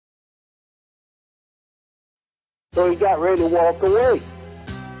So he got ready to walk away.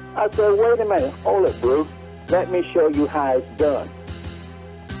 I said, wait a minute, hold it, Bruce. Let me show you how it's done.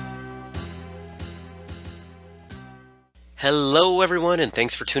 Hello everyone, and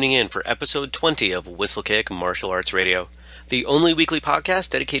thanks for tuning in for episode 20 of Whistlekick Martial Arts Radio, the only weekly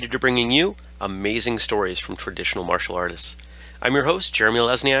podcast dedicated to bringing you amazing stories from traditional martial artists. I'm your host, Jeremy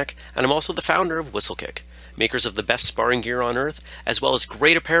Lesniak, and I'm also the founder of Whistlekick, makers of the best sparring gear on earth, as well as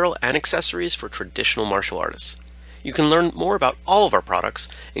great apparel and accessories for traditional martial artists. You can learn more about all of our products,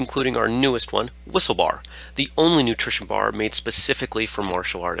 including our newest one, Whistle Bar, the only nutrition bar made specifically for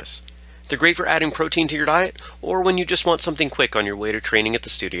martial artists. They're great for adding protein to your diet, or when you just want something quick on your way to training at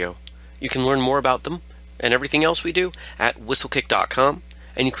the studio. You can learn more about them and everything else we do at whistlekick.com,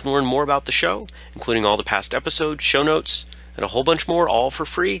 and you can learn more about the show, including all the past episodes, show notes, and a whole bunch more, all for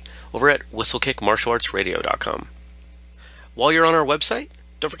free, over at whistlekickmartialartsradio.com. While you're on our website,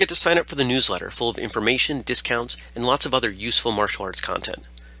 don't forget to sign up for the newsletter full of information, discounts, and lots of other useful martial arts content.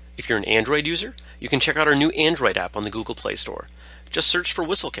 If you're an Android user, you can check out our new Android app on the Google Play Store. Just search for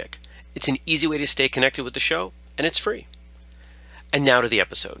Whistlekick. It's an easy way to stay connected with the show, and it's free. And now to the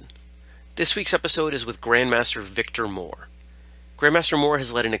episode. This week's episode is with GrandMaster Victor Moore. GrandMaster Moore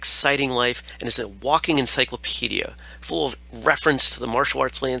has led an exciting life and is a walking encyclopedia full of reference to the martial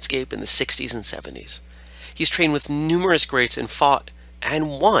arts landscape in the 60s and 70s. He's trained with numerous greats and fought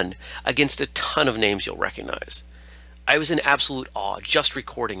and won against a ton of names you'll recognize. I was in absolute awe just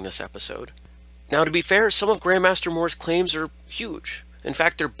recording this episode. Now, to be fair, some of GrandMaster Moore's claims are huge. In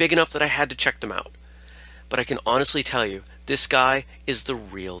fact, they're big enough that I had to check them out. But I can honestly tell you, this guy is the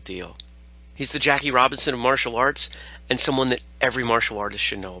real deal. He's the Jackie Robinson of martial arts, and someone that every martial artist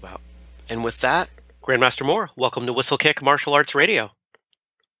should know about. And with that, GrandMaster Moore, welcome to Whistlekick Martial Arts Radio.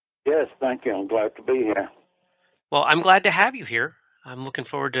 Yes, thank you. I'm glad to be here. Well, I'm glad to have you here. I'm looking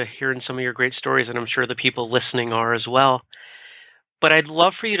forward to hearing some of your great stories, and I'm sure the people listening are as well. But I'd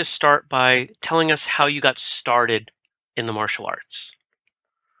love for you to start by telling us how you got started in the martial arts.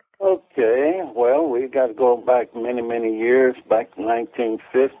 Okay, well, we got to go back many, many years, back to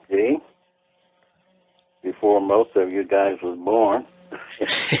 1950, before most of you guys was born.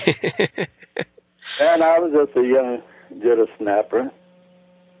 And I was just a young jitter snapper.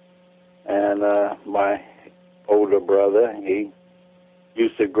 And my older brother, he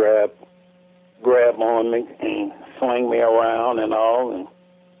used to grab on me and swing me around and all. And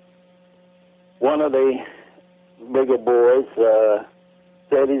one of the bigger boys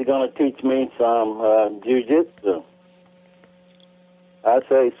said he's going to teach me some jiu-jitsu. I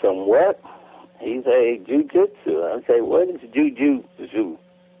say, some what? He say, jiu-jitsu. I say, what is jiu-jitsu?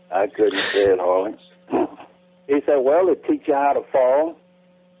 I couldn't say it, Harley. He said, well, it teach you how to fall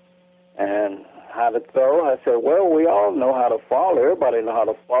and how to throw. I said, well, we all know how to fall. Everybody know how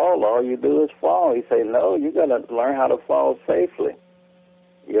to fall. All you do is fall. He said, no, you got to learn how to fall safely.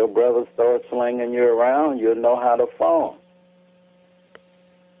 Your brother starts slinging you around, you'll know how to fall.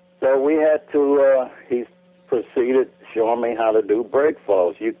 So we had to, he proceeded showing me how to do break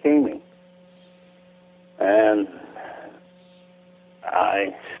falls, yukimi. And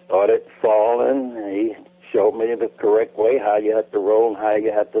I started falling, and he showed me the correct way, how you had to roll and how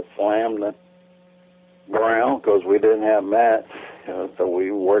you had to slam the ground, because we didn't have mats, so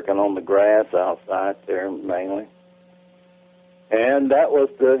we were working on the grass outside there mainly. And that was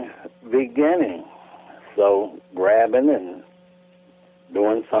the beginning. So grabbing and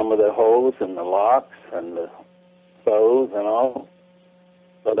doing some of the holds and the locks and the throws and all.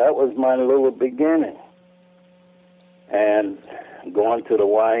 So that was my little beginning. And going to the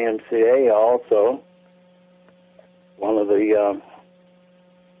YMCA also, one of the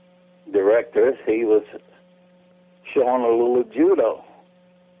directors, he was showing a little judo.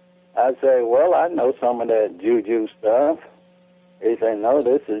 I say, well, I know some of that juju stuff. He said, no,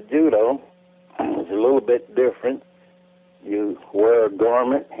 this is judo. It's a little bit different. You wear a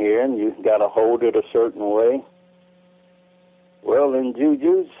garment here, and you got to hold it a certain way. Well, in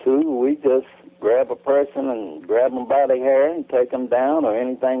jiu-jitsu, we just grab a person and grab them by the hair and take them down, or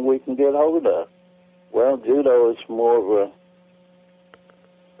anything we can get hold of. Well, judo is more of a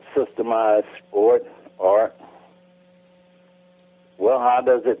systemized sport, art. Well, how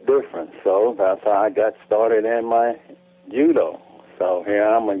does it differ? So that's how I got started in my judo. So here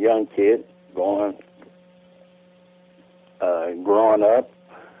I'm a young kid growing up,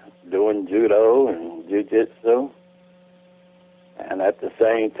 doing judo and jiu-jitsu, and at the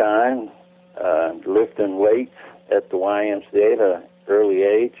same time lifting weights at the YMCA at an early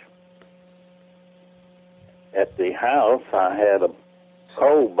age. At the house, I had a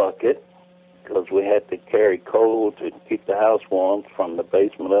coal bucket because we had to carry coal to keep the house warm from the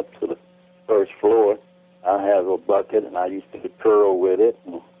basement up to the first floor. I have a bucket, and I used to curl with it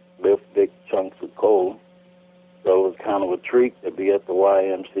and lift big chunks of coal. So it was kind of a treat to be at the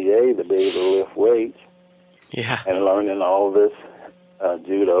YMCA to be able to lift weights. Yeah. And learning all this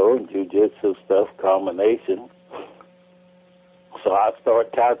judo and jiu-jitsu stuff combination. So I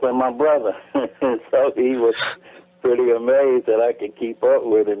started tackling my brother. So he was pretty amazed that I could keep up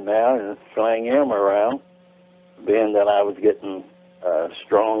with him now and sling him around, being that I was getting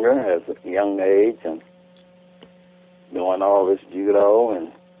stronger at a young age and doing all this judo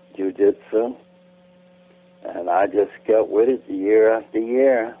and jiu-jitsu. And I just kept with it year after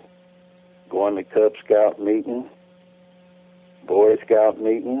year, going to Cub Scout meeting, Boy Scout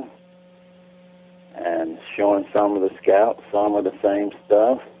meeting, and showing some of the scouts some of the same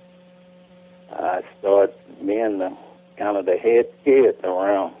stuff. I started being kind of the head kid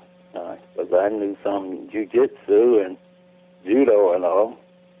around, because I knew some jiu-jitsu and judo and all.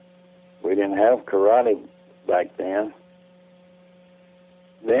 We didn't have karate back then.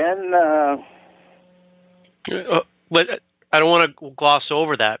 Then, but I don't want to gloss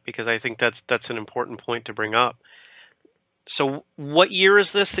over that, because I think that's an important point to bring up. So what year is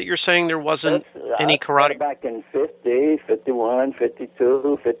this that you're saying there wasn't any karate? Back in 50, 51,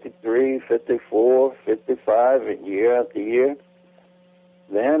 52, 53, 54, 55, and year after year.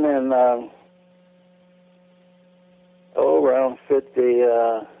 Then in, around 50,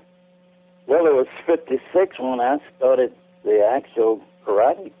 it was 56 when I started the actual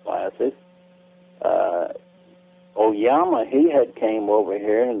karate classes. Oyama, he had came over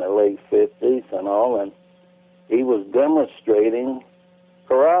here in the late 50s and all, and he was demonstrating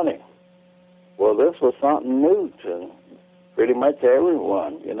karate. Well, this was something new to pretty much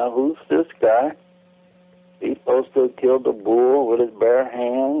everyone. You know, who's this guy? He's supposed to have killed a bull with his bare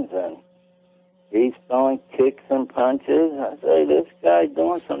hands, and he's throwing kicks and punches. I say, this guy's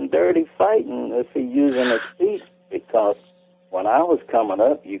doing some dirty fighting if he's using his feet, because when I was coming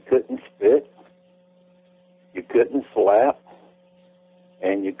up, you couldn't spit, you couldn't slap,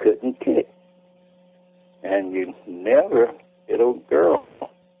 and you couldn't kick. And you never hit a girl.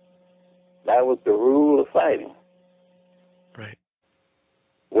 That was the rule of fighting. Right.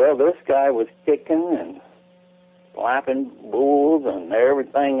 Well, this guy was kicking and slapping bulls and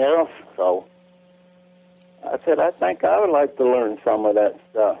everything else. So I said, I think I would like to learn some of that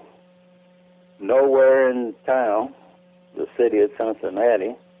stuff. Nowhere in town, the city of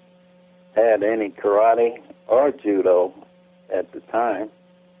Cincinnati, had any karate or judo at the time.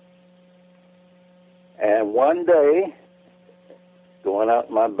 And one day, going out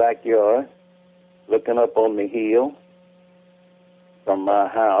in my backyard, looking up on the hill from my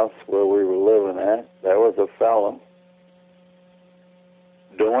house where we were living at, there was a fella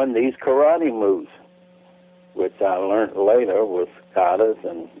doing these karate moves, which I learned later was katas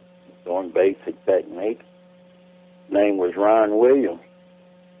and doing basic technique. His name was Ron Williams,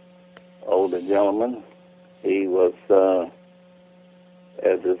 older gentleman. He was,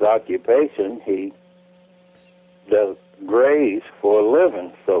 as his occupation, he does graves for a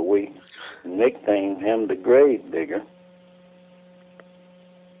living, so we nicknamed him the grave digger.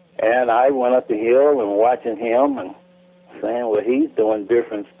 And I went up the hill and watching him and saying, well, he's doing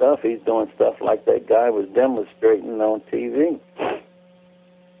different stuff. He's doing stuff like that guy was demonstrating on TV.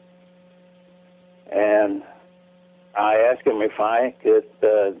 And I asked him if I could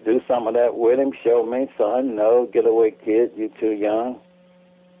do some of that with him, show me. Son, no, get away, kid, you're too young.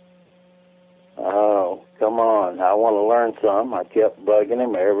 Oh, come on, I want to learn some. I kept bugging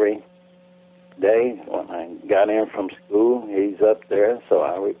him every day. When I got in from school, he's up there, so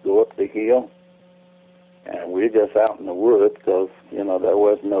I would go up the hill. And we were just out in the woods because, you know, there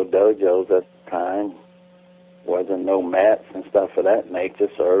was no dojos at the time. Wasn't no mats and stuff of that nature,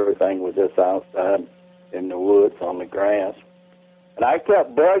 so everything was just outside in the woods on the grass. And I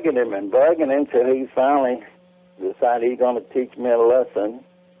kept bugging him till he finally decided he's going to teach me a lesson.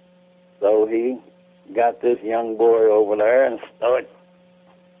 So he got this young boy over there and started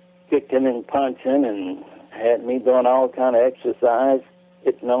kicking and punching and had me doing all kind of exercise,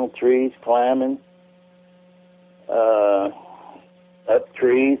 hitting on trees, climbing up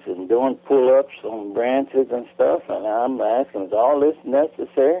trees and doing pull-ups on branches and stuff. And I'm asking, is all this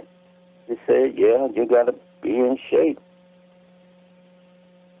necessary? He said, yeah, you got to be in shape.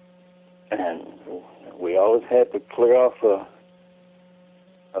 And we always had to clear off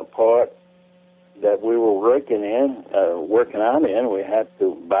a part that we were working out in. We had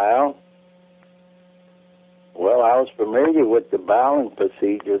to bow. Well, I was familiar with the bowing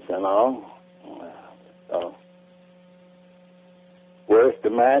procedures and all. So, where's the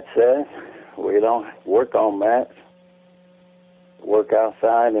mat says? We don't work on mats. Work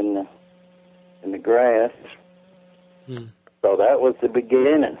outside in the in the grass. So that was the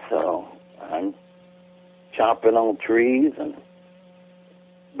beginning. So I'm chopping on trees, and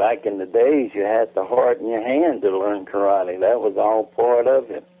back in the days, you had to harden your hand to learn karate. That was all part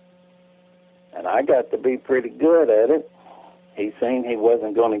of it. And I got to be pretty good at it. He seen he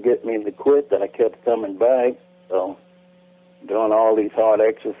wasn't going to get me to quit, that I kept coming back. So doing all these hard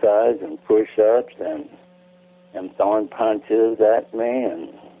exercises and push-ups and throwing punches at me and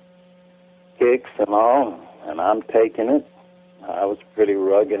kicks and all, and I'm taking it. I was pretty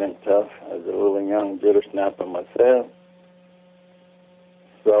rugged and tough as a little young jitter snapper myself.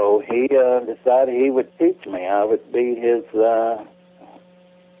 So he decided he would teach me. I would be his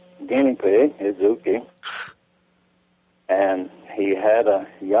guinea pig, his uke. And he had a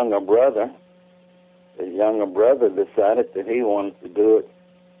younger brother. The younger brother decided that he wanted to do it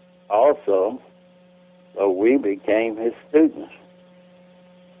also. So we became his students.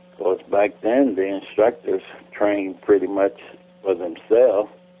 Of course, back then, the instructors trained pretty much for themselves.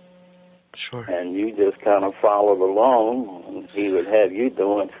 Sure. And you just kind of followed along, and he would have you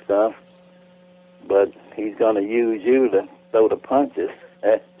doing stuff, but he's going to use you to throw the punches,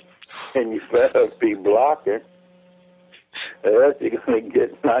 and you better be blocking, or else you're going to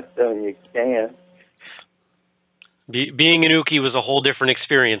get knocked on your can. Being an uke was a whole different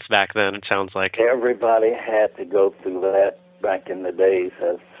experience back then, it sounds like. Everybody had to go through that back in the days,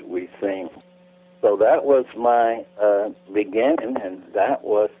 as we seen. So that was my beginning, and that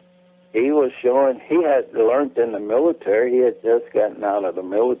was, he was showing, he had learned in the military. He had just gotten out of the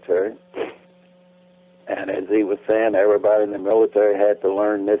military. And as he was saying, everybody in the military had to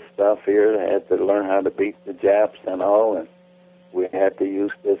learn this stuff here. They had to learn how to beat the Japs and all, and we had to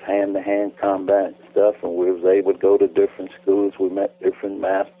use this hand-to-hand combat stuff, and we was able to go to different schools. We met different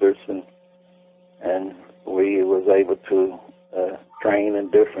masters, and we was able to train in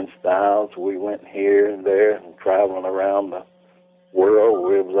different styles. We went here and there and traveling around the world.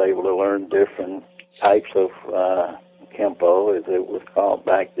 We was able to learn different types of kempo, as it was called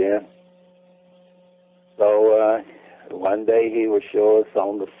back then. So one day he would show us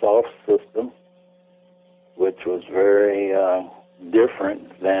on the soft system, which was very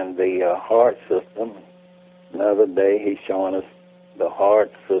different than the hard system. Another day he's showing us the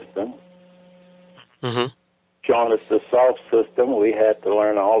hard system. Mm-hmm. Showing us the soft system, we had to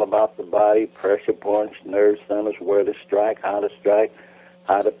learn all about the body, pressure points, nerve centers, where to strike, how to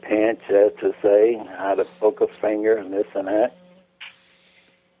pinch, as to say, how to poke a finger, and this and that.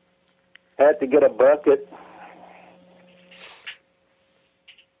 Had to get a bucket,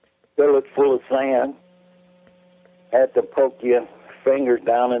 fill it full of sand. Had to poke your fingers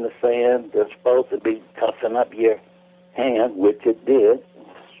down in the sand. They're supposed to be toughening up your hand, which it did,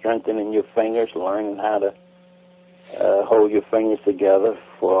 strengthening your fingers, learning how to hold your fingers together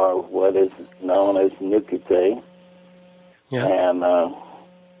for what is known as nukite. Yeah. And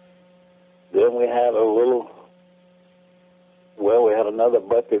then we had we had another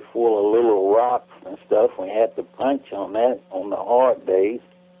bucket full of little rocks and stuff. We had to punch on that on the hard days.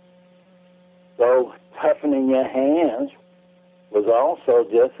 So toughening your hands was also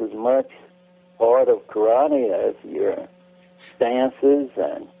just as much part of karate as your stances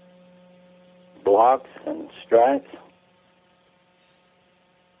and blocks and strikes.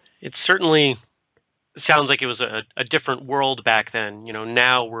 It certainly sounds like it was a different world back then. You know,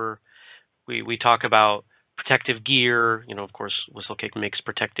 now we talk about protective gear. You know, of course, Whistlekick makes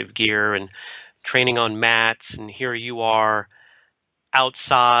protective gear and training on mats. And here you are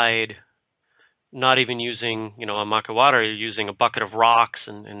outside, not even using, a makawara. You're using a bucket of rocks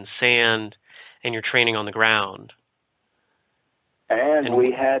and sand, and you're training on the ground. And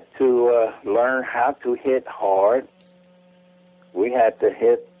we had to learn how to hit hard. We had to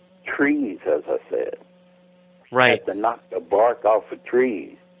hit trees, as I said. Right. Had to knock the bark off of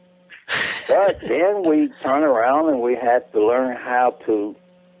trees. But then we turn around and we had to learn how to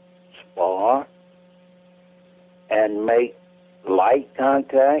spar and make light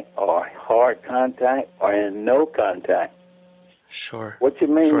contact or hard contact or no contact. Sure. What you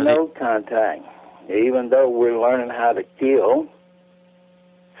mean no contact? Even though we're learning how to kill,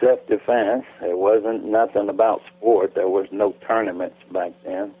 self-defense, there wasn't nothing about sport. There was no tournaments back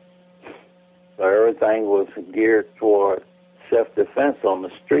then. So everything was geared toward self-defense on the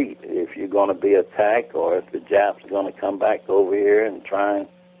street. If you're going to be attacked or if the Japs are going to come back over here and try and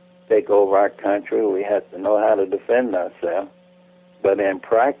take over our country, we had to know how to defend ourselves. But in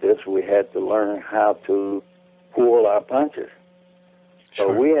practice, we had to learn how to pull our punches. So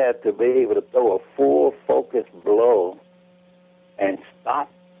Sure. we had to be able to throw a full focus blow and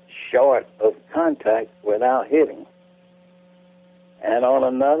stop short of contact without hitting. And on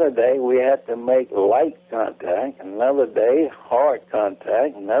another day, we had to make light contact. Another day, hard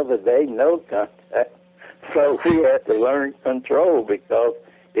contact. Another day, no contact. So we had to learn control, because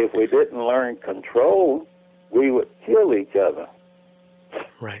if we didn't learn control, we would kill each other.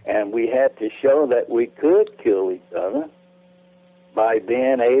 Right. And we had to show that we could kill each other by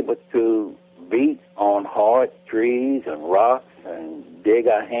being able to beat on hard trees and rocks and dig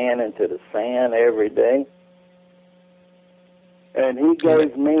our hand into the sand every day. And he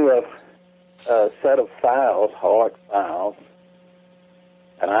gave me a set of files, hard files,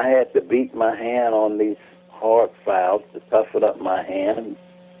 and I had to beat my hand on these hard files to toughen up my hand.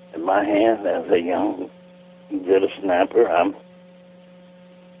 And my hand, as a young snapper,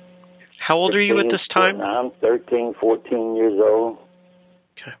 How old are you at this time? I'm 13, 14 years old.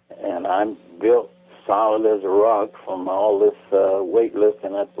 Okay. And I'm built solid as a rock from all this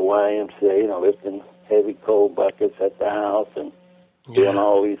weightlifting at the YMCA, lifting heavy coal buckets at the house and doing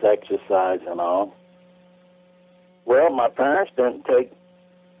all these exercises and all. Well, my parents didn't take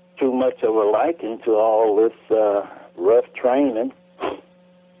too much of a liking to all this rough training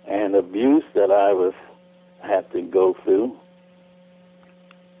and abuse that I had to go through.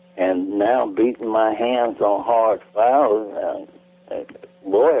 And now beating my hands on hard files,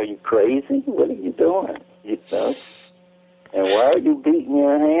 boy, are you crazy? What are you doing? And why are you beating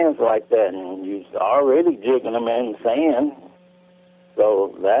your hands like that? And you're already jigging them in the sand.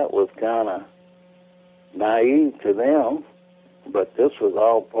 So that was kind of naive to them. But this was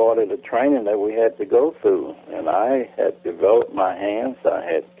all part of the training that we had to go through. And I had developed my hands. I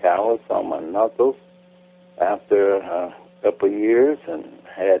had callus on my knuckles after a couple of years and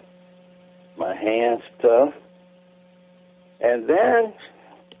had my hands tough. And then,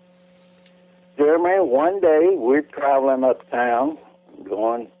 Jeremy, one day we're traveling uptown,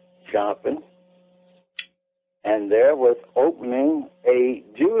 going shopping, and there was opening a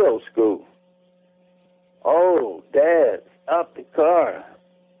judo school. Oh, Dad, stop the car.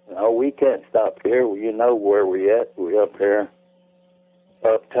 No, we can't stop here. You know where we're at. We're up here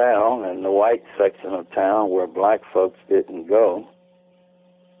uptown in the white section of town where black folks didn't go.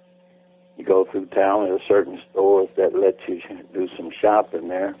 You go through town, there are certain stores that let you do some shopping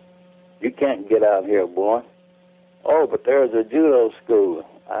there. You can't get out here, boy. Oh, but there's a judo school.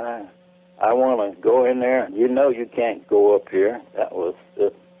 I want to go in there. You know you can't go up here. That was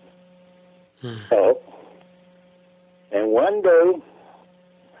the help. And one day,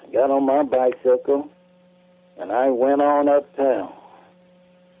 I got on my bicycle, and I went on uptown.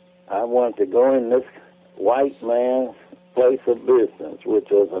 I wanted to go in this white man's place of business, which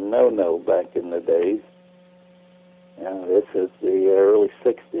was a no-no back in the days. And this is the early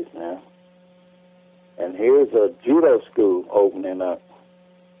 60s now. And here's a judo school opening up.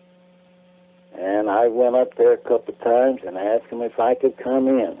 And I went up there a couple of times and asked him if I could come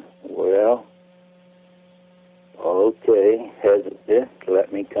in. Well, okay, hesitant,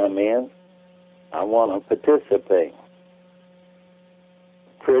 let me come in. I want to participate.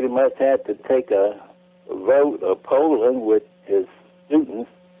 Pretty much had to take a vote of polling with his students,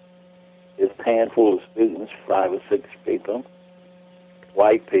 his handful of students, 5 or 6 people,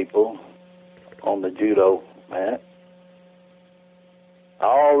 white people on the judo mat. I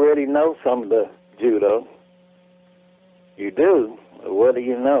already know some of the judo. You do? What do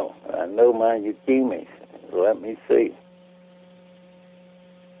you know? I know my yukimis. Let me see.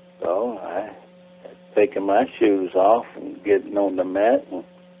 So I had taken my shoes off and getting on the mat, and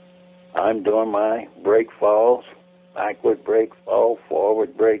I'm doing my break falls, backward break fall,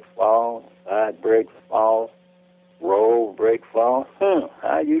 forward break fall, side break fall, roll break fall.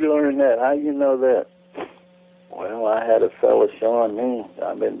 How you learn that? How you know that? Well, I had a fellow showing me.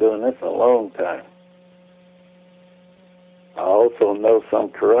 I've been doing this a long time. I also know some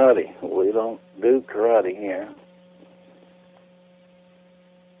karate. We don't do karate here.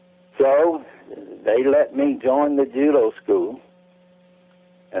 So they let me join the judo school.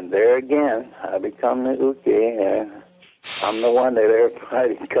 And there again, I become the uke, and I'm the one that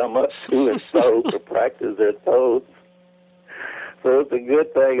everybody come up to and so to practice their toes. So it's a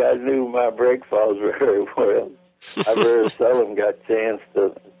good thing I knew my break falls very well. I very seldom got a chance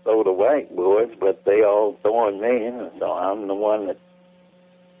to throw the white boys, but they all throwing me, and so I'm the one that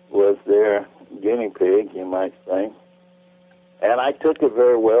was their guinea pig, you might say. And I took it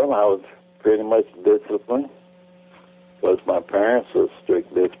very well. I was pretty much disciplined, because my parents were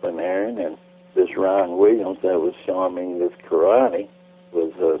strict disciplinarian, and this Ron Williams that was showing me this karate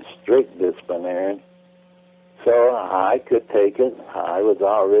was a strict disciplinarian. So I could take it. I was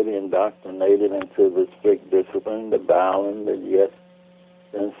already indoctrinated into the strict discipline, the bowing, the yes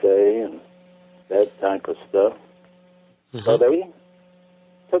sensei, and that type of stuff. Mm-hmm. So they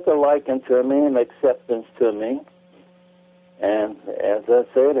took a liking to me and acceptance to me. And as I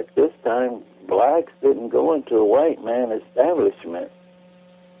said, at this time, blacks didn't go into a white man establishment.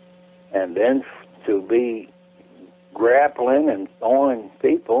 And then to be grappling and throwing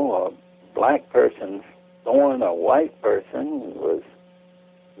people, a black person throwing a white person was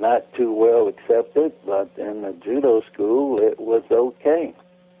not too well accepted, but in the judo school, it was okay.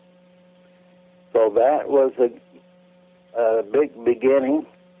 So that was a big beginning.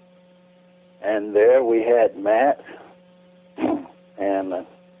 And there we had Matt, and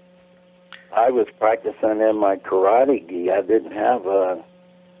I was practicing in my karate gi. I didn't have a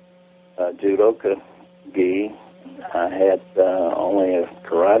judoka gi. I had only a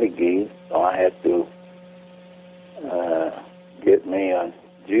karate gi, so I had to get me a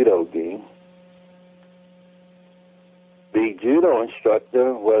judo gi. The judo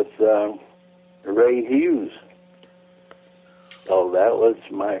instructor was Ray Hughes. So that was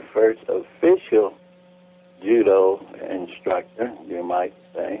my first official judo instructor, you might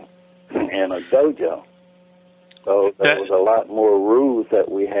say, in a dojo. So there was a lot more rules that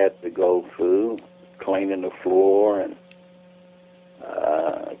we had to go through, cleaning the floor and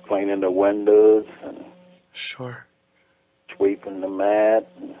cleaning the windows and sure, sweeping the mat.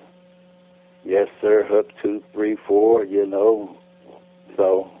 And yes, sir, hook 2, 3, 4, you know.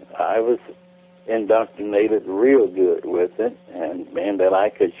 So I was indoctrinated real good with it, and being that I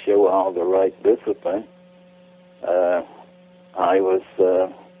could show all the right discipline, I was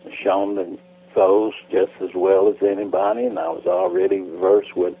shown the those just as well as anybody, and I was already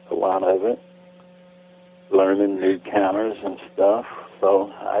versed with a lot of it, learning new counters and stuff,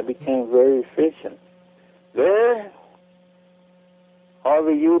 so I became very efficient. There,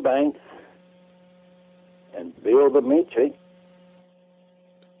 Harvey Eubanks and Bill Dimitri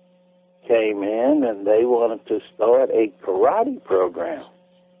came in, and they wanted to start a karate program,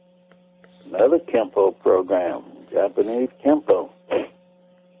 another Kempo program, Japanese Kempo.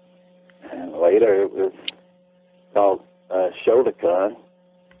 And later it was called Shotokan,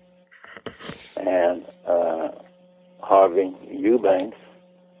 and Harvey Eubanks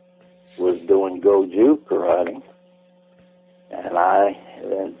was doing Goju karate,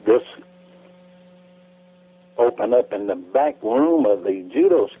 and this opened up in the back room of the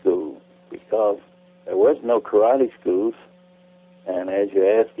judo school, because there was no karate schools. And as you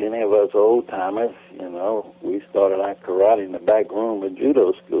ask any of us old-timers, you know, we started our karate in the back room of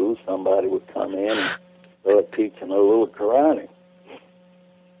judo school. Somebody would come in and start teaching a little karate.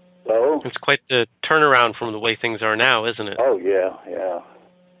 So it's quite the turnaround from the way things are now, isn't it? Oh, yeah, yeah.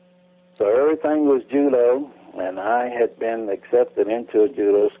 So everything was judo, and I had been accepted into a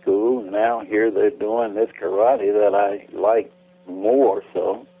judo school. Now here they're doing this karate that I like more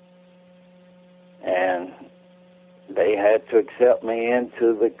so. And they had to accept me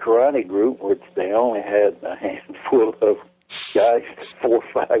into the karate group, which they only had a handful of guys, 4 or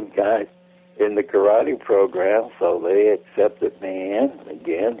 5 guys in the karate program, so they accepted me in.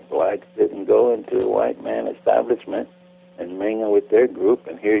 Again, blacks didn't go into the white man establishment and mingle with their group,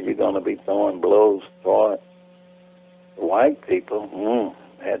 and here you're going to be throwing blows toward white people.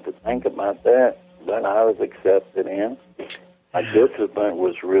 Had to think about that, but I was accepted in. My discipline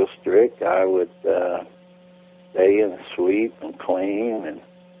was real strict. I would stay and sweep and clean and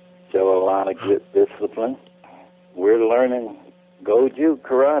show a lot of good discipline. We're learning Goju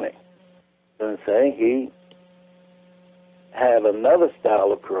karate. And say he had another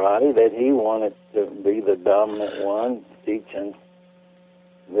style of karate that he wanted to be the dominant one, teaching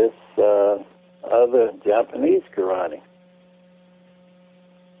this other Japanese karate.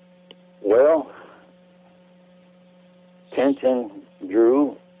 Well, tension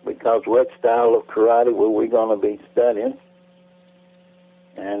grew, because what style of karate were we going to be studying?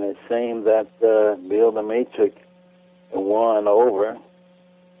 And it seemed that Bill Dimitri won over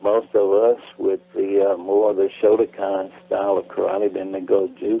most of us with the more of the Shotokan style of karate than the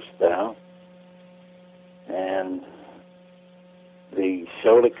Goju style. And the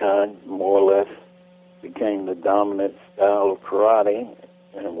Shotokan more or less became the dominant style of karate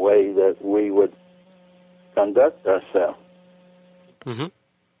in a way that we would conduct ourselves. Mm-hmm.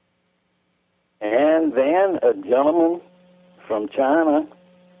 And then a gentleman from China,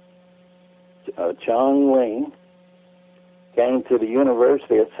 Jhoon Rhee, came to the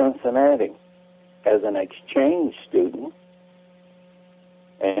University of Cincinnati as an exchange student,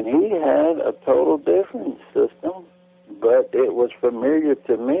 and he had a total different system, but it was familiar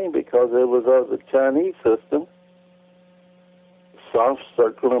to me because it was of the Chinese system. Soft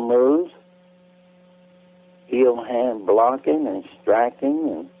circular moves, heel hand blocking and striking,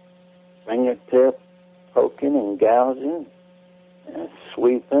 and fingertip poking and gouging, and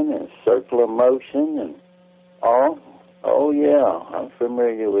sweeping and circular motion and all. Oh, yeah, I'm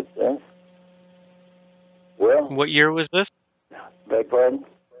familiar with this. Well, what year was this? Beg pardon?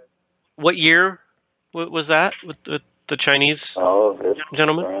 What year was that with the Chinese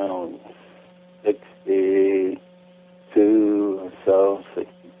gentleman? Around 62 or so,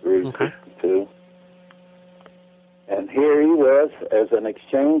 63, okay. 62. And here he was as an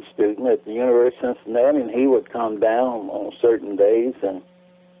exchange student at the University of Cincinnati, and he would come down on certain days and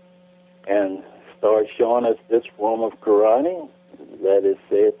start showing us this form of karate that is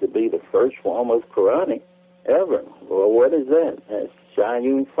said to be the first form of karate ever. Well, what is that? That's Shai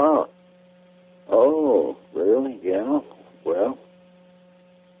Fa. Oh, really? Yeah. Well,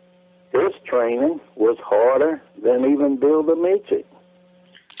 his training was harder than even Bill Dmitri.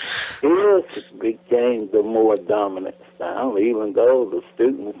 His became the more dominant style, even though the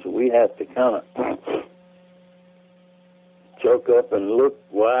students, we had to kind of choke up and look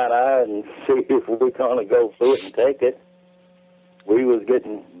wide-eyed and see if we're going to go through it and take it. We was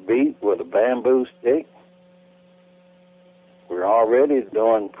getting beat with a bamboo stick. We're already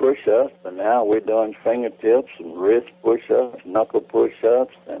doing push-ups, but now we're doing fingertips and wrist push-ups, knuckle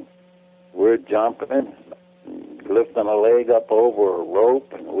push-ups, and we're jumping, lifting a leg up over a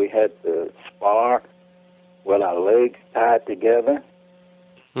rope, and we had to spar with our legs tied together.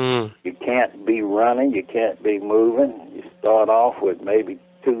 You can't be running, you can't be moving. You start off with maybe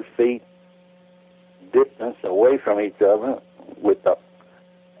 2 feet distance away from each other with the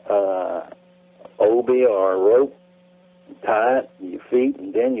obi or a rope tied to your feet,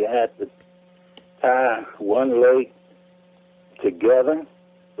 and then you had to tie one leg together.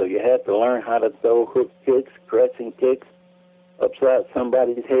 So you had to learn how to throw hook kicks, crescent kicks upside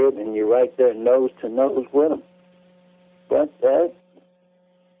somebody's head, and you're right there nose to nose with them. But that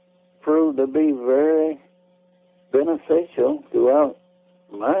proved to be very beneficial throughout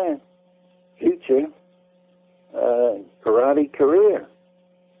my future karate career.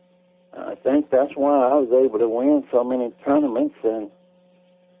 I think that's why I was able to win so many tournaments and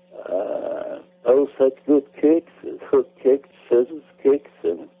throw such good kicks as hook kicks, scissors kicks,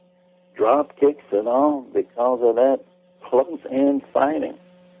 and drop kicks and all because of that close-in fighting.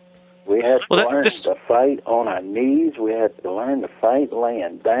 We had to learn to fight on our knees. We had to learn to fight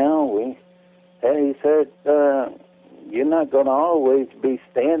laying down. He said, you're not going to always be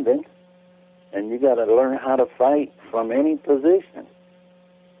standing, and you got to learn how to fight from any position.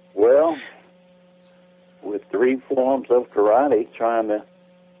 Well, with 3 forms of karate trying to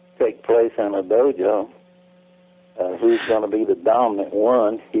take place in a dojo, who's going to be the dominant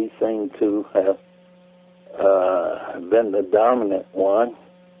one? He seemed to have been the dominant one,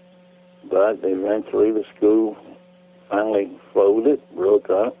 but eventually the school finally folded, broke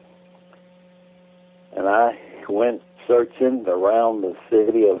up, and I went searching around the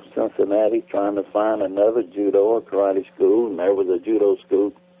city of Cincinnati trying to find another judo or karate school, and there was a judo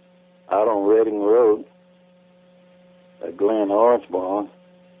school out on Reading Road, Glenn Osborne.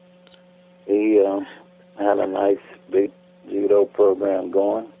 He had a nice big judo program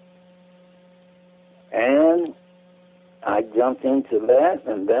going. And I jumped into that,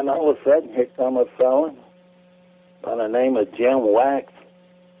 and then all of a sudden here come a fellow by the name of Jim Wax,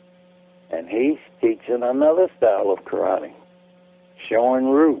 and he's teaching another style of karate,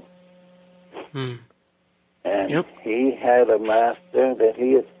 Jhoon Rhee. And he had a master that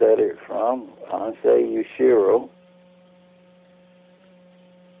he had studied from, Ansei Yushiro.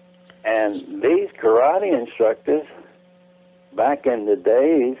 And these karate instructors, back in the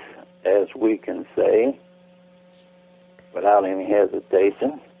days, as we can say, without any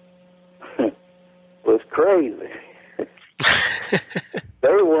hesitation, was crazy.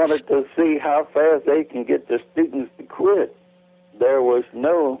 They wanted to see how fast they can get the students to quit. There was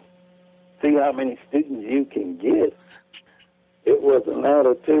no, see how many students you can get. It was an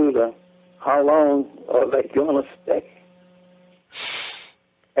attitude of how long are they going to stay.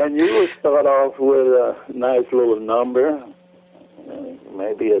 And you would start off with a nice little number,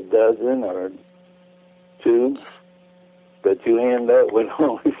 maybe a dozen or 2, but you end up with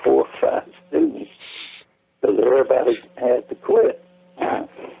only 4 or 5 students because everybody had to quit.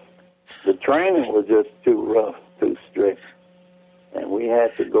 The training was just too rough, too strict. And we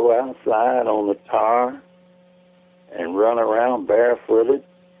had to go outside on the tar and run around barefooted,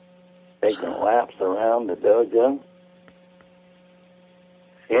 taking laps around the dojo.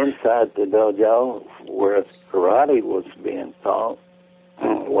 Inside the dojo, where karate was being taught,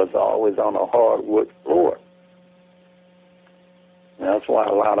 was always on a hardwood floor. And that's why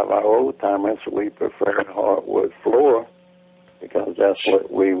a lot of our old-timers, we prefer a hardwood floor because that's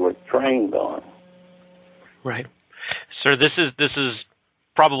what we were trained on. Right. Sir, this is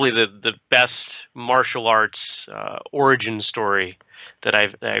probably the best martial arts origin story that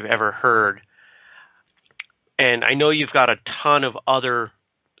I've ever heard. And I know you've got a ton of other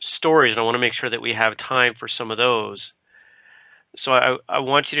stories, and I want to make sure that we have time for some of those. So I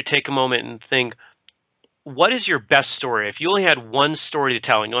want you to take a moment and think, what is your best story? If you only had one story to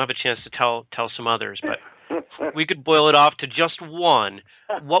tell, and you'll have a chance to tell some others, but we could boil it off to just one,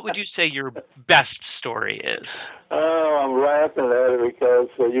 what would you say your best story is? Oh, I'm laughing at it because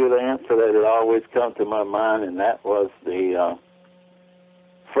for you to answer that, it always comes to my mind, and that was the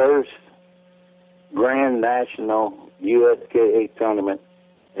first Grand National USKA tournament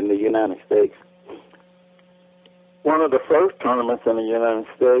in the United States. One of the first tournaments in the United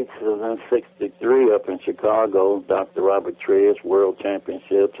States was in '63 up in Chicago, Dr. Robert Trias World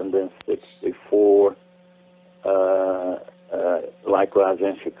Championships, and then '64, likewise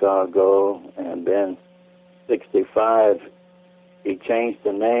in Chicago, and then '65, he changed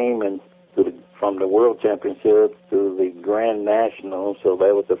the name and from the World Championships to the Grand National, so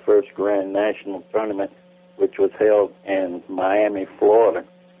that was the first Grand National tournament, which was held in Miami, Florida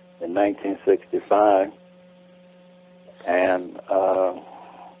in 1965. And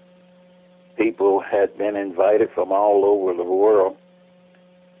people had been invited from all over the world.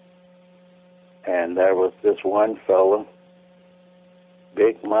 And there was this one fellow,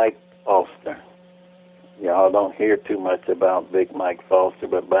 Big Mike Foster. Y'all don't hear too much about Big Mike Foster,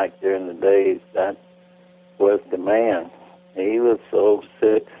 but back there in the days, that was the man. He was so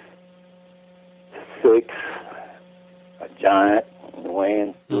 6'6", a giant,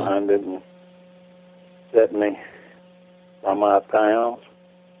 weighing 270 some odd pounds,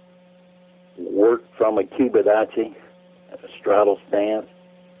 worked from a Kubadachi, a straddle stance,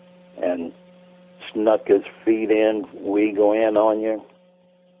 and snuck his feet in, we go in on you,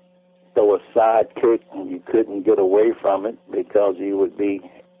 throw a side kick, and you couldn't get away from it because you would be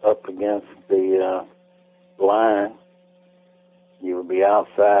up against the line. You would be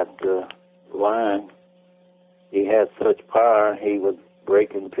outside the line. He had such power, he was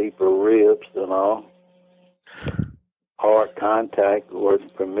breaking people's ribs and all. Hard contact was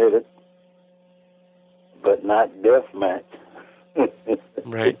permitted, but not death match.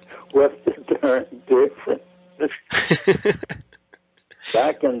 Right. What's the term difference?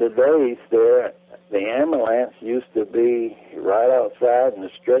 Back in the days there, the ambulance used to be right outside and the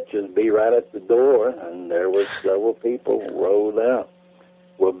stretchers be right at the door, and there were several people rolled out.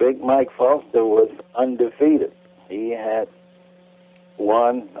 Well, Big Mike Foster was undefeated. He had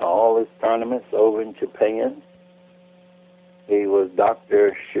won all his tournaments over in Japan. He was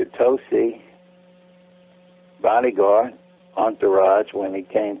Dr. Shitoshi bodyguard, entourage, when he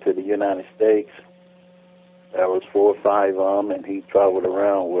came to the United States. There was 4 or 5 of them, and he traveled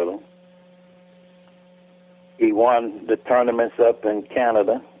around with them. He won the tournaments up in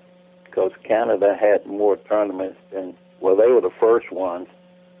Canada, because Canada had more tournaments than, well, they were the first ones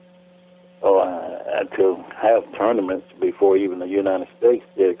to have tournaments before even the United States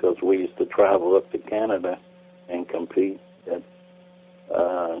did, because we used to travel up to Canada and compete at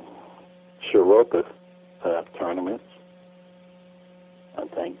Shiroka tournaments. I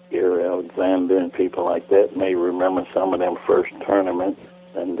think Gary Alexander and people like that may remember some of them first tournaments,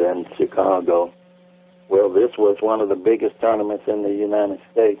 and then Chicago. Well, this was one of the biggest tournaments in the United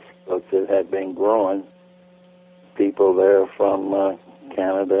States because it had been growing. People there from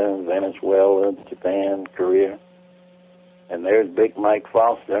Canada, Venezuela, Japan, Korea. And there's Big Mike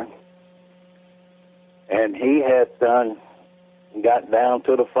Foster. And he had got down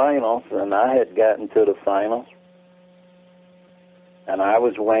to the finals, and I had gotten to the finals. And I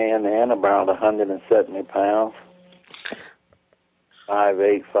was weighing in about 170 pounds,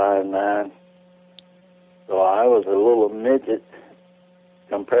 5'8", 5'9". So I was a little midget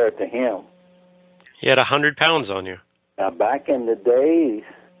compared to him. He had 100 pounds on you. Now, back in the days,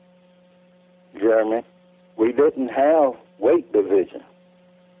 Jeremy, we didn't have weight division.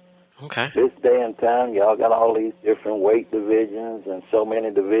 Okay. This day and time, y'all got all these different weight divisions and so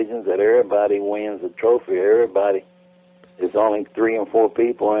many divisions that everybody wins a trophy. Everybody is only 3 and 4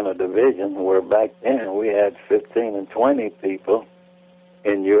 people in a division, where back then we had 15 and 20 people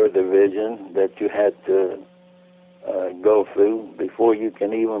in your division that you had to go through before you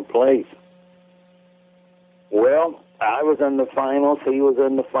can even place. Well, I was in the finals. He was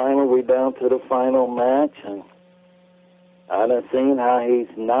in the final. We down to the final match, and I done seen how he's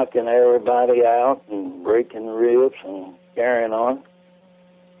knocking everybody out and breaking ribs and carrying on.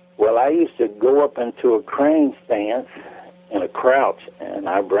 Well, I used to go up into a crane stance in a crouch, and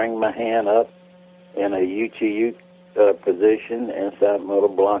I bring my hand up in a UTU position, inside motor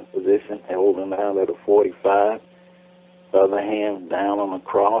block position, holding out at a 45. other hand down on the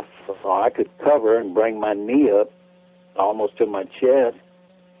cross, so I could cover and bring my knee up almost to my chest.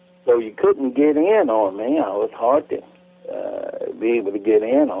 So you couldn't get in on me. I was hard to be able to get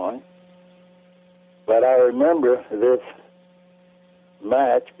in on. But I remember this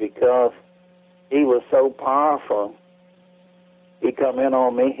match because he was so powerful. He'd come in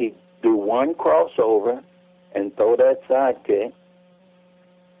on me, he'd do one crossover and throw that side kick.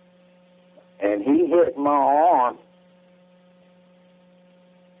 And he hit my arm,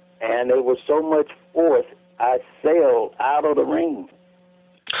 and there was so much force, I sailed out of the ring.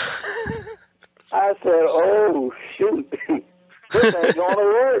 I said, oh, shoot, this ain't going to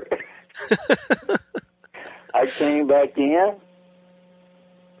work. I came back in.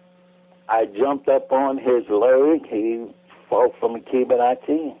 I jumped up on his leg. He fought from a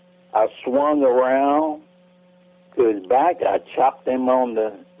Kibarachi. I swung around to his back. I chopped him on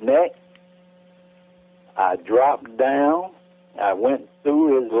the neck. I dropped down. I went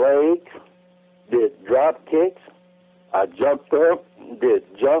through his legs, did drop kicks. I jumped up, did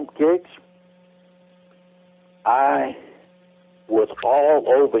jump kicks. I was all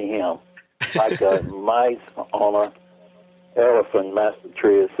over him like a mice on an elephant, Master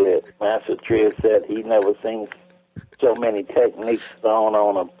Trias said. Master Trias said he never seen so many techniques thrown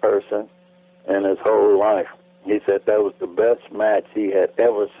on a person in his whole life. He said that was the best match he had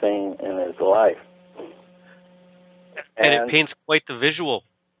ever seen in his life. And it paints quite the visual.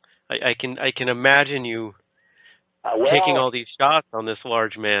 I can imagine you taking all these shots on this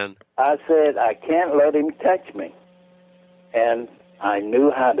large man. I said, I can't let him touch me. And I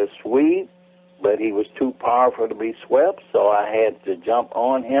knew how to sweep, but he was too powerful to be swept, so I had to jump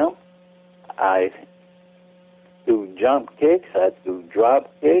on him. I threw jump kicks, I threw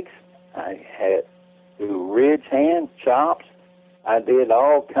drop kicks, I had threw ridge hand, chops. I did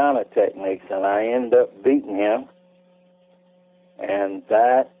all kind of techniques, and I ended up beating him. And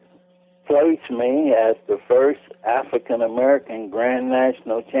that placed me as the first African-American Grand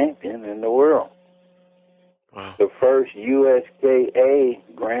National Champion in the world. Wow. The first USKA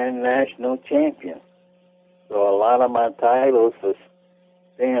Grand National Champion. So a lot of my titles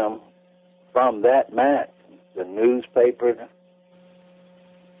stem from that match. The newspaper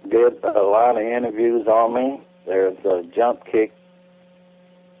did a lot of interviews on me. There's a jump kick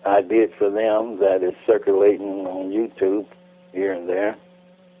I did for them that is circulating on YouTube here and there.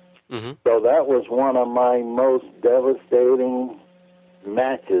 Mm-hmm. So that was one of my most devastating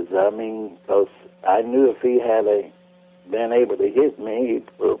matches. I mean, because I knew if he had been able to hit me, he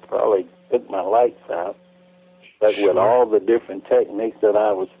would have probably took my lights out. But with all the different techniques that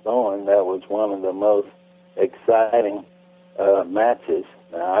I was throwing, that was one of the most exciting matches.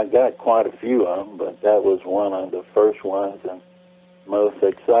 Now, I got quite a few of them, but that was one of the first ones and most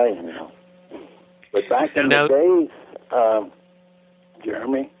exciting. But back in the days,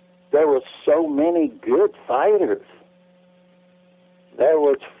 Jeremy, there were so many good fighters. There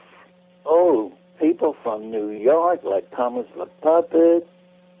was, people from New York, like Thomas LaPuppet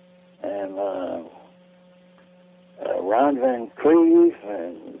and Ron Van Clief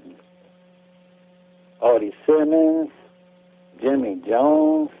and Artie Simmons, Jimmy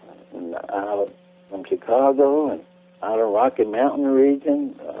Jones, and out from Chicago and out of Rocky Mountain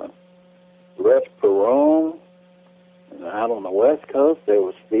region, Russ Perone. And out on the West Coast, there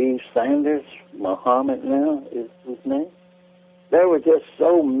was Steve Sanders, Muhammad now is his name. There were just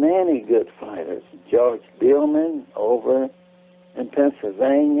so many good fighters. George Dillman over in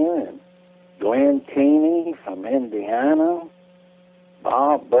Pennsylvania, and Glenn Keeney from Indiana,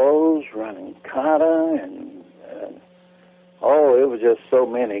 Bob Bowes running Kata, and it was just so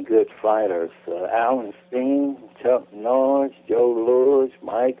many good fighters. Alan Steen, Chuck Norris, Joe Lewis,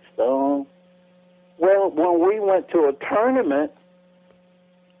 Mike Stone. Well, when we went to a tournament,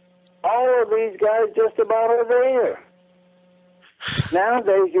 all of these guys just about are there.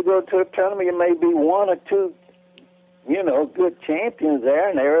 Nowadays, you go to a tournament, you may be one or two, good champions there,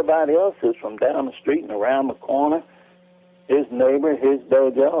 and everybody else is from down the street and around the corner, his neighbor, his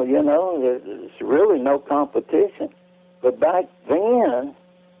dojo, there's really no competition. But back then,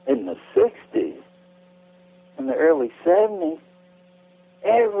 in the 60s, in the early 70s,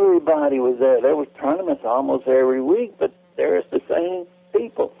 everybody was there. There was tournaments almost every week, but there's the same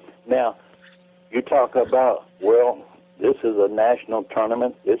people. Now, you talk about, this is a national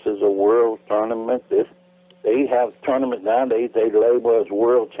tournament, this is a world tournament, they have tournaments nowadays they label as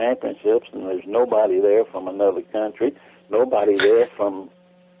world championships, and there's nobody there from another country, nobody there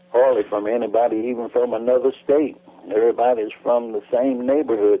hardly from anybody even from another state. Everybody's from the same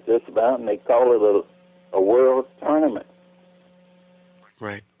neighborhood just about, and they call it a world tournament.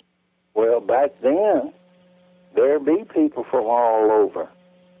 Right. Well, back then, there be people from all over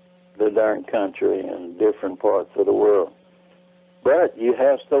the darn country and different parts of the world. But you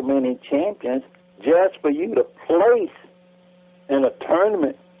have so many champions, just for you to place in a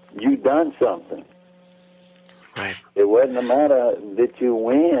tournament, you done something. Right. It wasn't a matter that you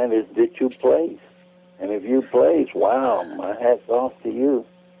win, it's that you place. And if you place, wow, my hat's off to you.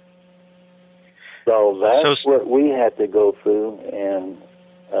 So that's what we had to go through and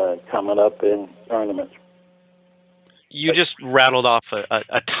coming up in tournaments. You just rattled off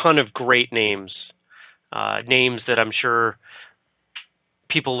a ton of great names, names that I'm sure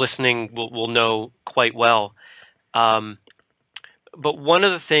people listening will know quite well. But one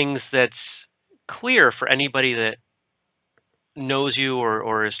of the things that's clear for anybody that knows you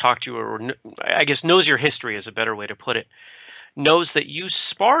or has talked to you, or I guess knows your history is a better way to put it, knows that you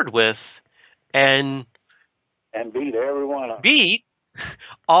sparred with and beat everyone. Beat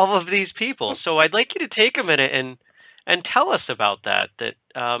all of these people. So I'd like you to take a minute and tell us about that. That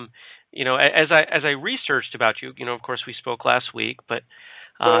you know, as I researched about you, you know, of course we spoke last week, but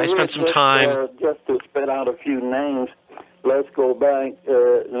I spent some time. Just to spit out a few names, let's go back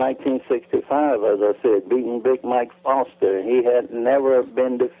 1965, as I said, beating Big Mike Foster. He had never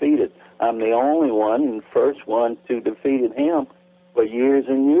been defeated. I'm the only one and first one to defeat him for years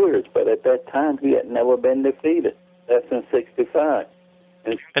and years, but at that time he had never been defeated. That's in 65.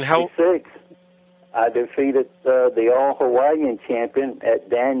 In 66, I defeated the All-Hawaiian champion at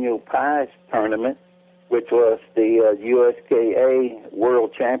Daniel Pye's tournament, which was the USKA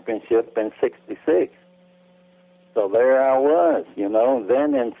World Championship in 66. So there I was, you know.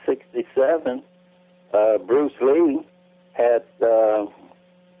 Then in 67, Bruce Lee had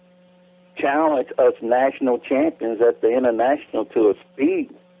challenged us national champions at the International to a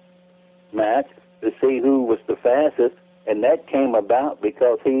speed match to see who was the fastest. And that came about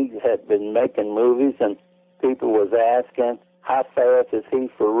because he had been making movies and people was asking, how fast is he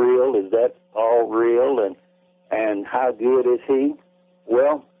for real? Is that all real? And how good is he?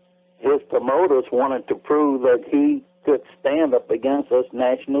 Well, his promoters wanted to prove that he could stand up against us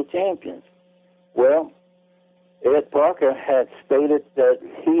national champions. Well, Ed Parker had stated that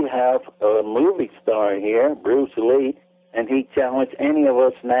he have a movie star here, Bruce Lee, and he challenged any of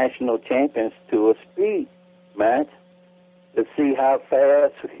us national champions to a speed match to see how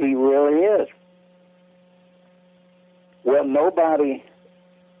fast he really is. Well, nobody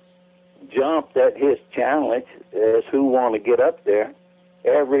jumped at his challenge as who want to get up there.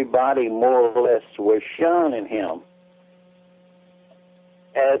 Everybody more or less was shunning him.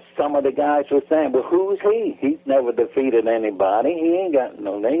 As some of the guys were saying, well, who's he? He's never defeated anybody. He ain't got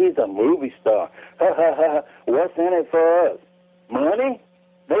no name. He's a movie star. Ha, ha, ha. What's in it for us? Money?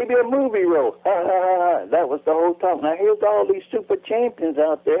 Maybe a movie role. Ha, ha, ha. That was the whole talk. Now, here's all these super champions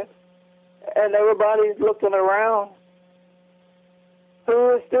out there, and everybody's looking around.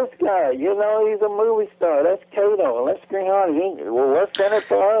 Who is this guy? You know, he's a movie star. That's Kato. Let's bring on. Well, what's in it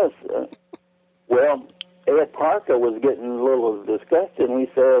for us? Well, Ed Parker was getting a little disgusted. He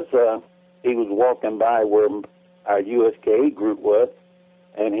says he was walking by where our USKA group was,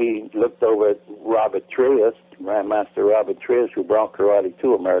 and he looked over at Robert Trias, GrandMaster Robert Trias, who brought karate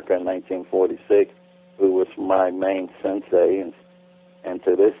to America in 1946, who was my main sensei. And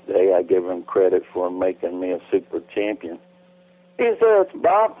to this day, I give him credit for making me a super champion. He says,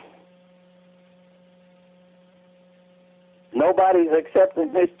 Bob, nobody's accepting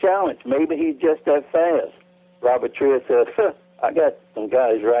his challenge. Maybe he's just that fast. Robert Trias said, I got some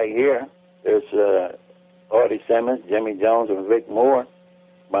guys right here. There's Artie Simmons, Jimmy Jones, and Vic Moore,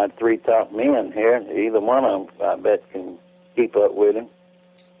 my three top men here. Either one of them, I bet, can keep up with him.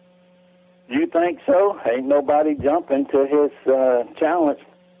 You think so? Ain't nobody jumping to his challenge.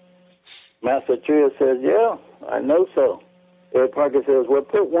 Master Trias says, yeah, I know so. Ed Parker says, well,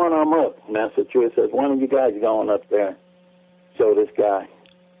 put one of them up. Master Trias says, one of you guys going up there, show this guy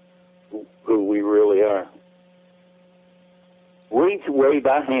who we really are. We wave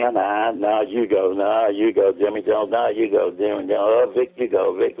our hand, now you go, now you go, Jimmy Jones, now you go, Jimmy Jones, oh, Vic, you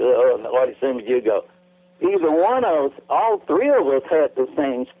go, Vic, oh, Artie Simmons, you go. Either one of us, all three of us had the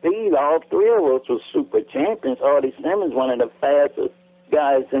same speed. All three of us were super champions. Artie Simmons, one of the fastest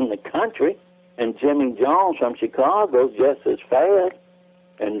guys in the country, and Jimmy Jones from Chicago, just as fast,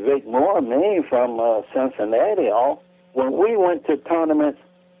 and Vic Moore, me, from Cincinnati. When we went to tournaments,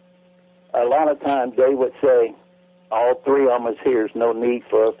 a lot of times they would say, all three of us here is no need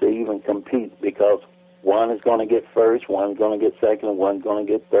for us to even compete because one is going to get first, one's going to get second, one's going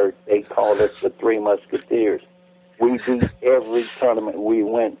to get third. They called us the Three Musketeers. We beat every tournament we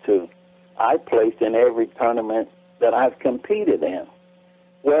went to. I placed in every tournament that I've competed in.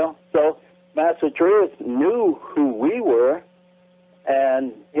 Well, so Master Trias knew who we were,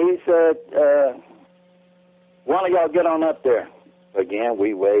 and he said, one of y'all get on up there. Again,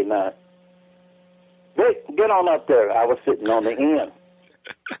 we weighed not. Vic, get on up there. I was sitting on the end.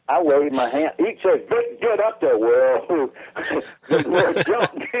 I waved my hand. He said, Vic, get up there. Well, the Lord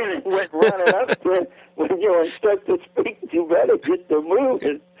jumped in and went running up there. When your instructor speaks, you better get to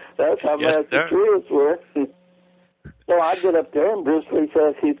moving. That's how Master Trias were. So I get up there, and Bruce Lee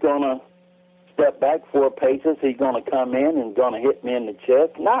says he's going to step back 4 paces. He's going to come in and going to hit me in the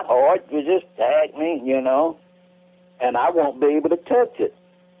chest. Not hard. You just tag me, you know, and I won't be able to touch it.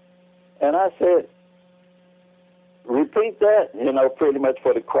 And I said, repeat that, you know, pretty much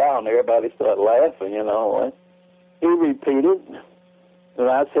for the crowd, and everybody started laughing, you know. He repeated, and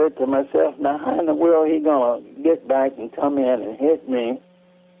I said to myself, now how in the world he going to get back and come in and hit me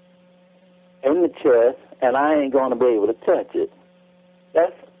in the chest, and I ain't going to be able to touch it?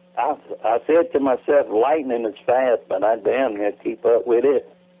 I said to myself, lightning is fast, but I damn near keep up with it.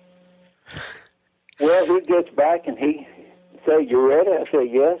 Well, he gets back, and he said, you ready? I said,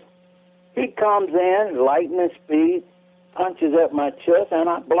 yes. He comes in, lightning speed, punches at my chest, and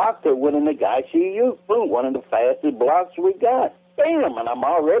I blocked it with an Nagashi U. Boom, one of the fastest blocks we got. Bam, and I'm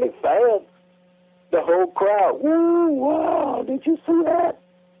already fast. The whole crowd, woo, wow, did you see that?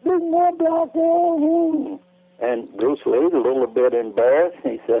 Big more block there. And Bruce Lee, a little bit embarrassed,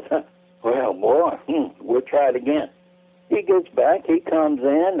 he said, well, boy, we'll try it again. He gets back, he comes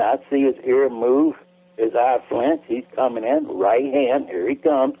in, I see his ear move, his eye flinch, he's coming in, right hand, here he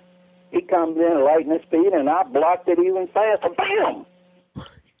comes. He comes in lightning speed, and I blocked it even faster. Bam!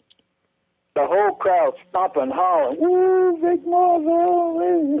 The whole crowd stomping, hollering, woo, Vic Moore.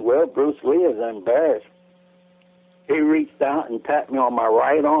 Well, Bruce Lee is embarrassed. He reached out and tapped me on my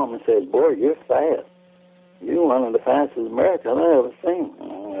right arm and said, boy, you're fast. You're one of the fastest Americans I've ever seen.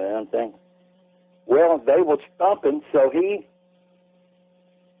 I don't think. Well, they were stomping, so he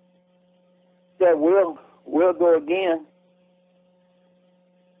said, we'll go again.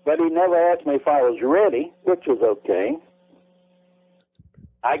 But he never asked me if I was ready, which was okay.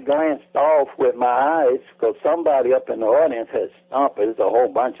 I glanced off with my eyes because somebody up in the audience had stomped. There's a whole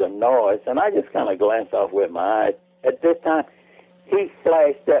bunch of noise, and I just kind of glanced off with my eyes. At this time, he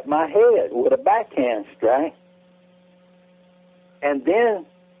flashed at my head with a backhand strike, and then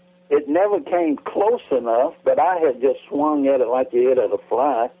it never came close enough, but I had just swung at it like the head of a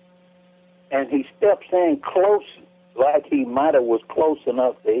fly, and he steps in close, like he might have was close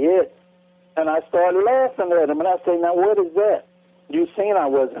enough to hit, and I started laughing at him, and I said, now what is that? You seen I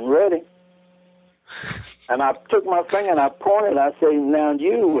wasn't ready. And I took my finger and I pointed, I said, now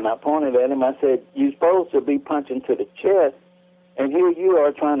you, and I pointed at him, I said, you're supposed to be punching to the chest, and here you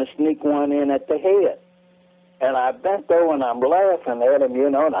are trying to sneak one in at the head. And I bent over and I'm laughing at him, you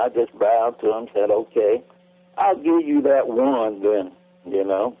know, and I just bowed to him, said, okay, I'll give you that one then, you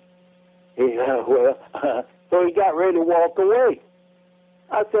know. So he got ready to walk away.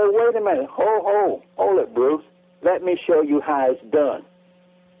 I said, wait a minute, hold it, Bruce. Let me show you how it's done.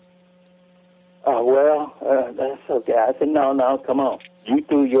 That's okay. I said, no, come on. You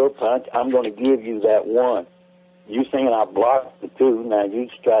threw your punch. I'm going to give you that one. You saying I blocked the two. Now you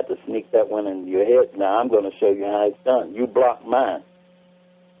tried to sneak that one into your head. Now I'm going to show you how it's done. You blocked mine.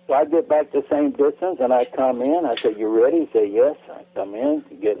 So I get back the same distance, and I come in. I said, you ready? He said, yes. I come in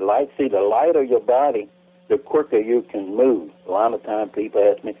to get light. See, the lighter your body, the quicker you can move. A lot of times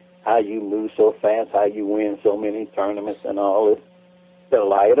people ask me how you move so fast, how you win so many tournaments and all this. The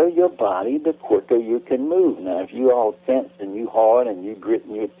lighter your body, the quicker you can move. Now, if you all tense and you hard and you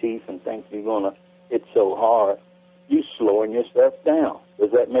gritting your teeth and think you're going to hit so hard, you slowing yourself down.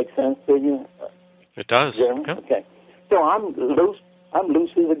 Does that make sense to you? It does. Yeah? Yeah. Okay. So I'm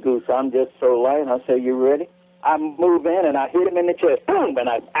loose as a goose. I'm just so light. I say, you ready? I move in and I hit him in the chest. Boom! And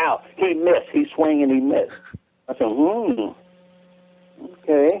I'm out. He missed. He swung and he missed. I said,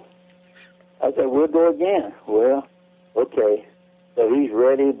 okay. I said, we'll go again. Well, okay. So he's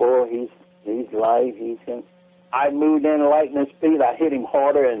ready, boy. He's live. I moved in lightning speed. I hit him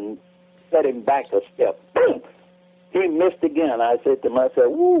harder and set him back a step. Boom! He missed again. I said to myself,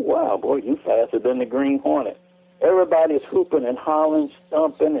 "Woo, wow, boy, you faster than the Green Hornet." Everybody's hooping and hollering,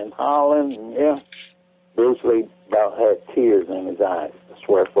 stumping and hollering. And, yeah, Bruce Lee about had tears in his eyes. I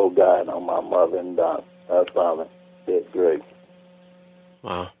swear for God on my mother and father. Dead great.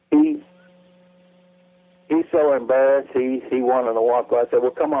 Wow. He's so embarrassed, he wanted to walk away. I said,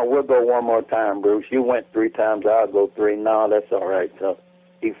 well, come on, we'll go one more time, Bruce. You went 3 times, I'll go 3. No, that's all right. So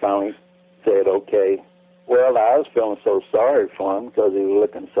he finally said, okay. Well, I was feeling so sorry for him because he was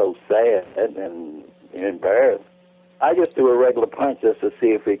looking so sad and embarrassed. I just threw a regular punch just to see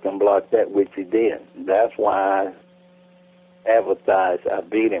if he can block that, which he did. That's why I advertised I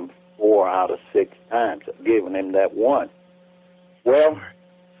beat him 4 out of 6 times, giving him that one. Well,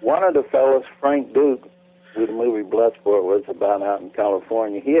 one of the fellows, Frank Duke, who the movie Bloodsport was about out in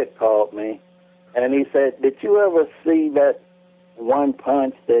California, he had called me, and he said, did you ever see that one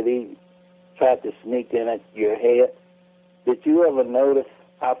punch that he tried to sneak in at your head? Did you ever notice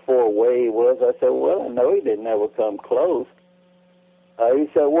how far away he was? I said, well, no, he didn't ever come close. He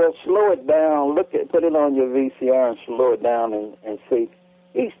said, well, slow it down. Put it on your VCR and slow it down and see.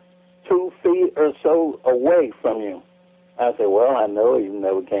 He's 2 feet or so away from you. I said, well, I know you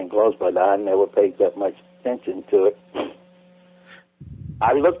never came close, but I never paid that much attention to it.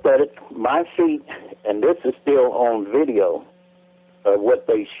 I looked at it, my feet, and this is still on video of what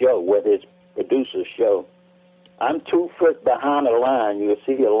they show, what his producers show. I'm 2 foot behind the line. You'll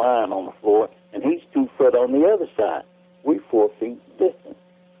see a line on the floor, and he's 2 foot on the other side. We're 4 feet distant.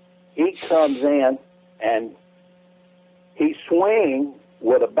 He comes in, and he swings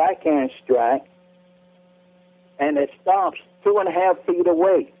with a backhand strike, and it stops 2.5 feet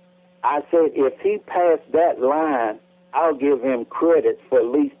away. I said, if he passed that line, I'll give him credit for at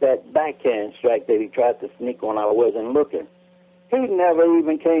least that backhand strike that he tried to sneak when I wasn't looking. He never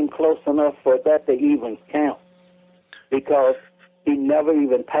even came close enough for that to even count, because he never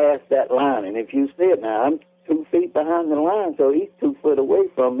even passed that line. And if you see it now, I'm 2 feet behind the line, so he's 2 foot away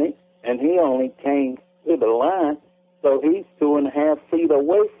from me, and he only came to the line, so he's 2.5 feet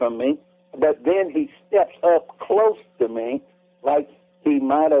away from me. But then he steps up close to me like he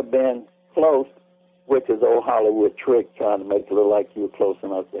might have been close, which is old Hollywood trick, trying to make it look like you were close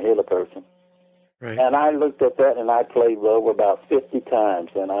enough to hit a person. Right. And I looked at that, and I played it over about 50 times,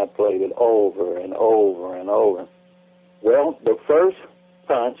 and I played it over and over and over. Well, the first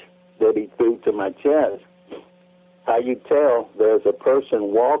punch that he threw to my chest, how you tell there's a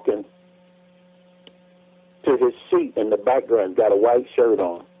person walking to his seat in the background, got a white shirt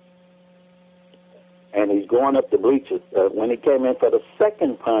on, and he's going up the bleachers. When he came in for the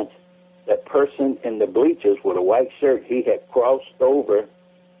second punch, that person in the bleachers with a white shirt, he had crossed over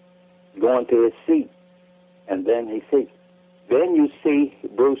going to his seat, and then he sees. Then you see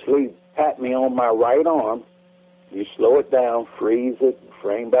Bruce Lee pat me on my right arm. You slow it down, freeze it,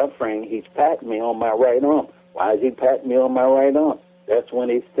 frame by frame. He's patting me on my right arm. Why is he patting me on my right arm? That's when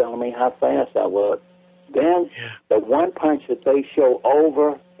he's telling me how fast I was. Then the one punch that they show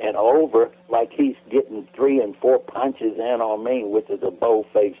over and over, like he's getting 3 and 4 punches in on me, which is a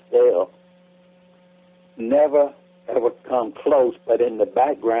bold-faced tail, never ever come close. But in the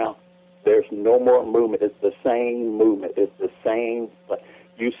background, there's no more movement. It's the same movement. It's the same.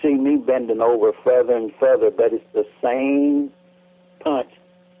 You see me bending over further and further, but it's the same punch,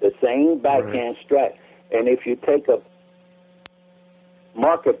 the same backhand strike. And if you take a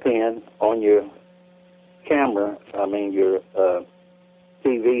marker pen on your camera, your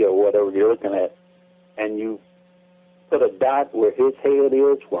TV or whatever you're looking at, and you put a dot where his head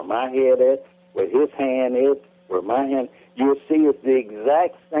is, where my head is, where his hand is, where my hand, you'll see it's the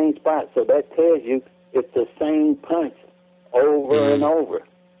exact same spot. So that tells you it's the same punch over and over.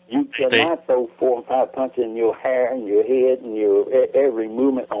 You cannot throw 4 or 5 punches in your hair and your head, and your every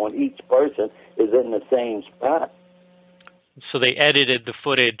movement on each person is in the same spot. So they edited the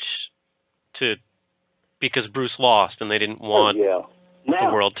footage because Bruce lost, and they didn't want the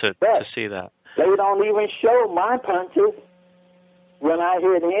world to see that. They don't even show my punches. When I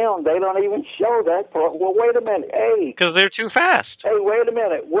hit him, they don't even show that part. Well, wait a minute. Hey. Because they're too fast. Hey, wait a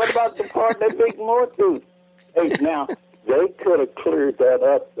minute. What about the part that Vic Moore threw? Hey, now, they could have cleared that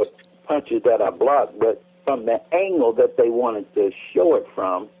up, the punches that I blocked, but from the angle that they wanted to show it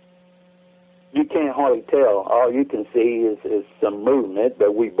from, you can't hardly tell. All you can see is some movement,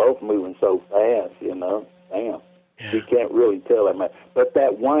 but we both moving so fast, Damn. Yeah. You can't really tell that much. But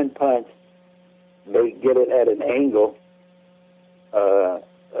that one punch, they get it at an angle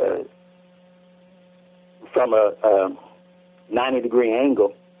from a 90-degree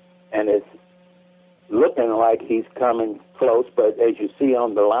angle, and it's looking like he's coming close, but as you see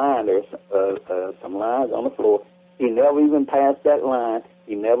on the line, there's some lines on the floor. He never even passed that line.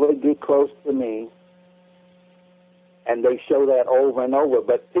 He never get close to me. And they show that over and over,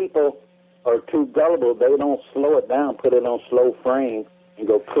 but people are too gullible. They don't slow it down, put it on slow frame, and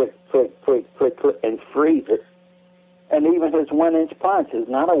go click, click, click, click, click, and freeze it. And even his 1-inch punch is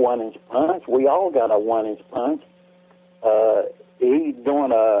not a 1-inch punch. We all got a 1-inch punch. He's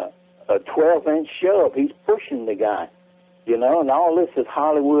doing a 12-inch shove. He's pushing the guy, and all this is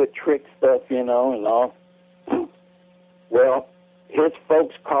Hollywood trick stuff, and all. Well, his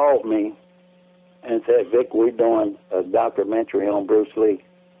folks called me and said, Vic, we're doing a documentary on Bruce Lee.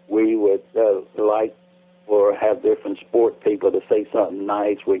 We would like or have different sport people to say something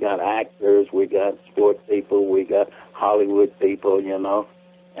nice. We got actors, we got sport people, we got Hollywood people, you know.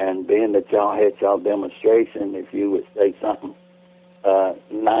 And being that y'all had y'all demonstration, if you would say something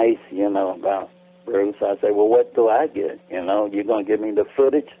nice, you know, about Bruce, I say, well, what do I get? You know, you're going to give me the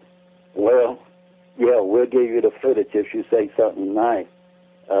footage? Well, yeah, we'll give you the footage if you say something nice.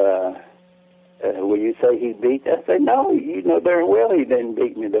 Will you say he beat? I say, no, you know darn well he didn't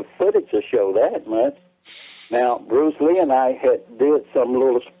beat me. The footage will show that much. Now, Bruce Lee and I did some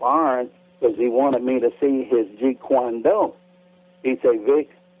little sparring because he wanted me to see his Jeet Kune Do. He said, Vic,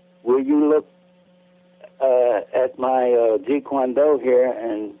 will you look at my Jeet Kune Do here,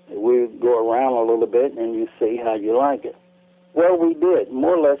 and we'll go around a little bit, and you see how you like it. Well, we did,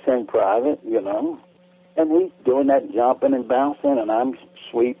 more or less in private, you know. And he's doing that jumping and bouncing, and I'm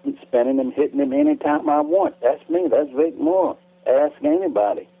sweeping, spinning him, hitting him anytime I want. That's me. That's Vic Moore. Ask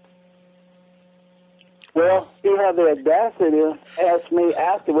anybody. Well, he had the audacity to ask me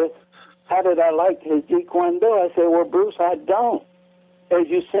afterwards, how did I like his Jeet Kune Do? I said, well, Bruce, I don't. As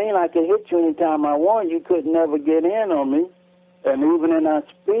you seen, I could hit you anytime I want. You could never get in on me. And even in our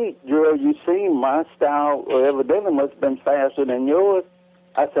speech, Drew, you seen my style evidently must have been faster than yours.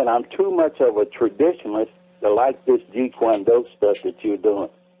 I said, I'm too much of a traditionalist to like this Jeet Kune Do stuff that you're doing.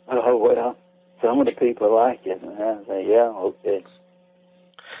 Oh, well, some of the people like it. And I said, yeah, okay.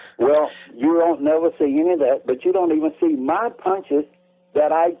 Well, you don't never see any of that, but you don't even see my punches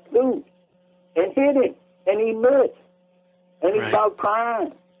that I threw and hit him, and he missed, and he started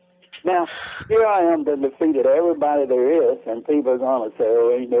crying. Now, here I am that defeated everybody there is, and people are going to say,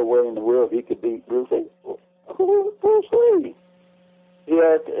 oh, ain't no way in the world he could beat Bruce Lee. Who's Bruce Lee?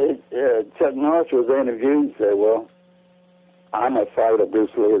 Yeah, Chuck Norris was interviewed and said, well, I'm a fighter. Bruce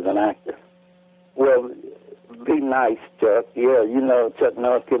Lee is an actor. Well, be nice, Chuck. Yeah, you know, Chuck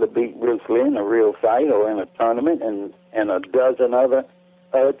Norris could have beat Bruce Lee in a real fight or in a tournament and a dozen other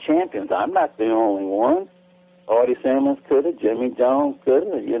champions. I'm not the only one. Artie Simmons could have, Jimmy Jones could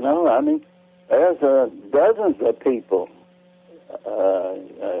have, you know. I mean, there's dozens of people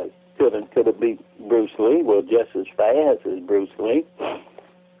could have beat Bruce Lee, well, just as fast as Bruce Lee.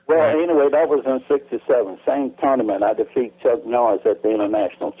 Well, anyway, that was in '67. Same tournament, I defeat Chuck Norris at the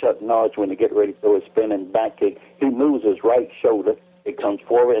International. Chuck Norris, when he get ready to throw a spinning back kick, he moves his right shoulder, it comes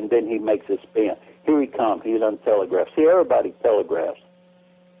forward, and then he makes a spin. Here he comes, he doesn't telegraph. See, everybody telegraphs.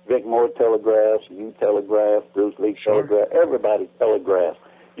 Vic Moore telegraphs, you telegraph, Bruce Lee telegraph, everybody telegraphs.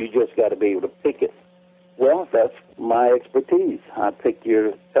 You just got to be able to pick it. Well, that's my expertise. I pick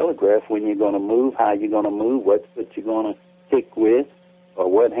your telegraph when you're going to move, how you're going to move, what foot you're going to kick with, or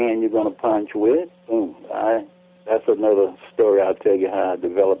what hand you're going to punch with. Boom. That's another story. I'll tell you how I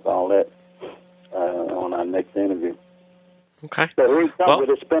developed all that on our next interview. Okay. So here he comes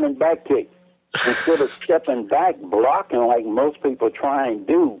with a spinning back kick. Instead of stepping back, blocking like most people try and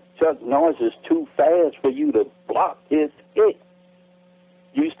do, Chuck Norris is too fast for you to block his kick.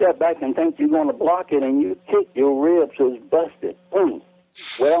 You step back and think you're going to block it, and you kick, your ribs is busted. Boom.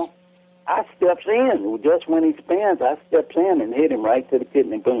 Well, I steps in. Just when he spins, I steps in and hit him right to the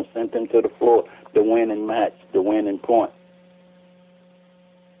kidney. Boom, sent him to the floor. The winning match, the winning point.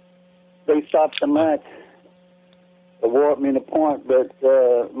 They stopped the match, awarded me the point, but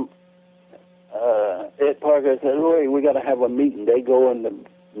Ed Parker said, "Hey, we got to have a meeting." They go in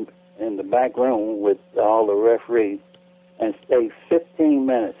the back room with all the referees and stay 15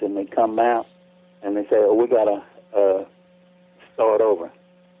 minutes, and they come out and they say, "Oh, we got to start over."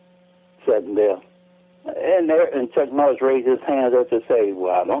 Sitting there, and Chuck Norris raised his hands up to say,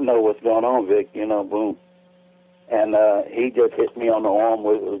 "Well, I don't know what's going on, Vic." You know, boom. And he just hit me on the arm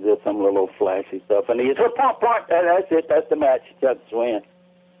with just some little flashy stuff, and he said, "Pop, that's it. That's the match. Chuck's win."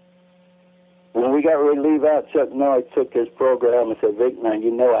 When we got ready to leave out, Chuck Norris took his program and said, "Vic, now,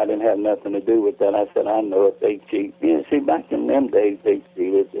 you know I didn't have nothing to do with that." I said, "I know it. They cheat." You know, see, back in them days, they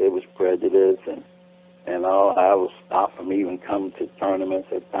cheated. It was prejudice and all. I was stopped from even coming to tournaments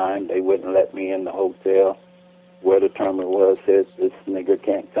at times. They wouldn't let me in the hotel where the tournament was. Said, "This nigger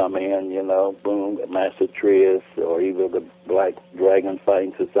can't come in," you know, boom, Master Trias or even the Black Dragon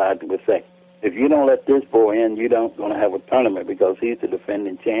Fighting Society would say, "If you don't let this boy in, you don't going to have a tournament because he's the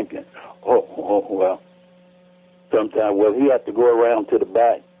defending champion." Oh, well. Sometimes, well, he had to go around to the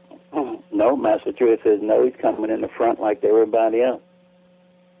back. No, Master Trias says, "No, he's coming in the front like everybody else."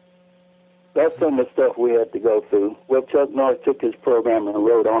 That's some of the stuff we had to go through. Well, Chuck Norris took his program and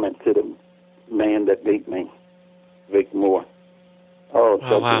wrote on it to the man that beat me, Vic Moore. Oh,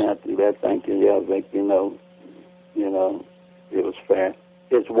 Chuck didn't have to do that. Thank you. Yeah, Vic, you know, it was fair.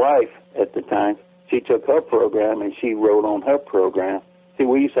 His wife at the time, she took her program and she wrote on her program. See,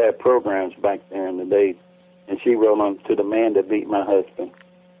 we used to have programs back there in the day, and she wrote on to the man that beat my husband,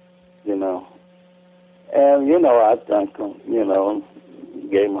 you know. And, you know, I thanked him, you know,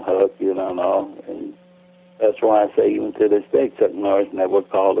 gave him a hug, you know, and all. And that's why I say even to this day, Chuck Norris never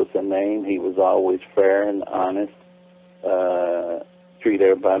called us a name. He was always fair and honest, treat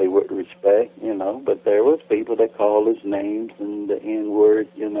everybody with respect, you know. But there was people that called us names and the N-word,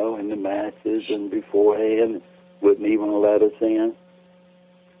 you know, in the matches and beforehand, wouldn't even let us in.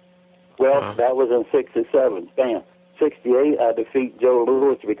 Well, that was in 67. Bam. 68, I defeat Joe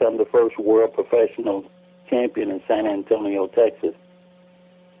Louis to become the first world professional champion in San Antonio, Texas.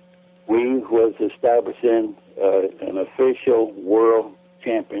 We was establishing an official world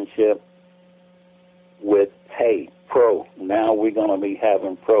championship with pay, pro. Now we're going to be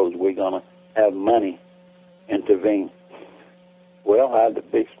having pros. We're going to have money intervene. Well, I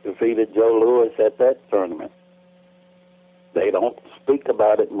defeated Joe Louis at that tournament. They don't speak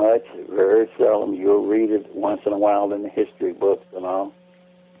about it much, very seldom. You'll read it once in a while in the history books and all.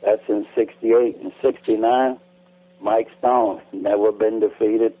 That's in 68. In 69, Mike Stone, never been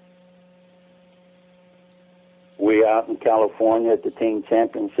defeated. We out in California at the team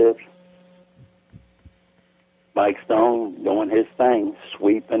championships. Mike Stone doing his thing,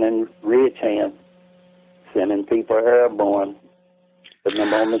 sweeping and ridge hand, sending people airborne, putting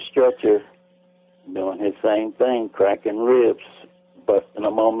them on the stretcher, doing his same thing, cracking ribs, busting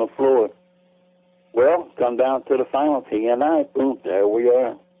them on the floor. Well, come down to the final, he and I, boom, there we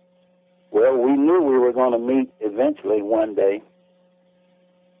are. Well, we knew we were going to meet eventually one day.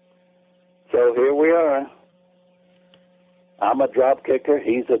 So here we are. I'm a drop kicker,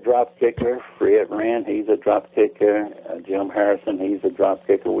 he's a drop kicker. Fred Wren, he's a drop kicker. Jim Harrison, he's a drop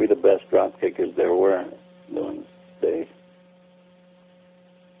kicker. We the best drop kickers there were during the days.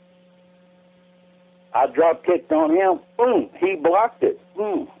 I drop kicked on him. Boom, he blocked it.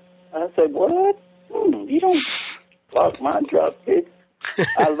 Boom. I said, what? Boom, you don't block my drop kick.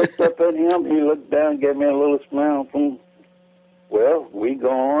 I looked up at him. He looked down, gave me a little smile. Boom. Well, we go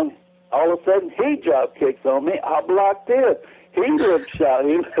on. All of a sudden, he drop kicks on me. I blocked it. He looked shot.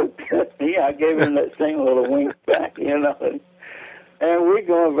 He looked at me. I gave him that same little wink back, you know. And we're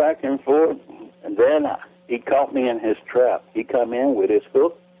going back and forth. And then he caught me in his trap. He come in with his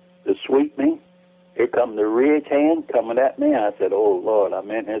hook to sweep me. Here come the ridge hand coming at me. I said, oh, Lord,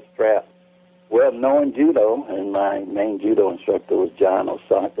 I'm in his trap. Well, knowing judo, and my main judo instructor was John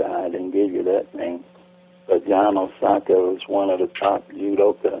Osaka. I didn't give you that name. But John Osaka was one of the top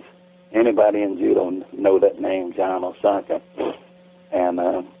judokas. Anybody in judo know that name, John Osaka. And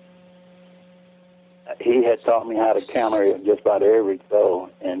he had taught me how to counter just about every throw.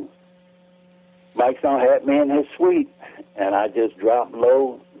 And Mike Stone had me in his sweep, and I just dropped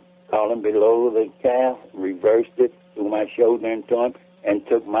low, caught him below the calf, reversed it, threw my shoulder into him, and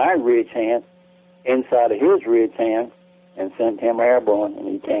took my ridge hand inside of his ridge hand and sent him airborne, and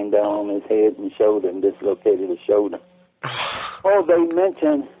he came down on his head and shoulder and dislocated his shoulder. Oh, they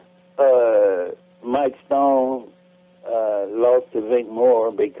mentioned Mike Stone lost to Vic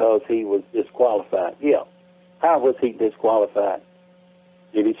Moore because he was disqualified. Yeah. How was he disqualified?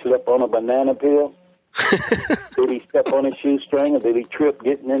 Did he slip on a banana peel? Did he step on a shoestring, or did he trip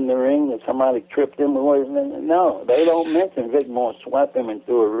getting in the ring and somebody tripped him? No, they don't mention Vic Moore swept him and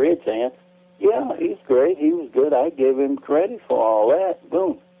threw a ridge hand. Yeah, he's great. He was good. I give him credit for all that.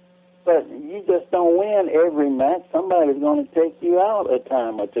 Boom. But you just don't win every match. Somebody's going to take you out a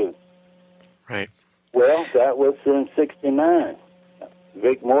time or two. Right. Well, that was in 69.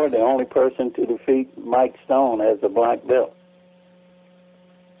 Vic Moore, the only person to defeat Mike Stone as a black belt.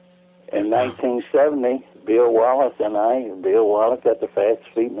 In 1970, Bill Wallace and Bill Wallace got the fastest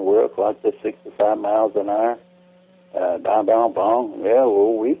feet in the world, clocked at 65 miles an hour. Yeah,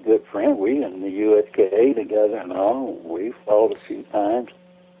 well, we good friends. We in the USKA together and all. We fought a few times.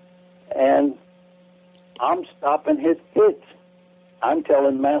 And I'm stopping his kicks. I'm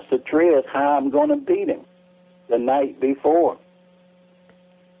telling Master Trias how I'm going to beat him the night before.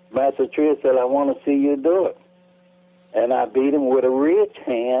 Master Trias said, I want to see you do it. And I beat him with a ridge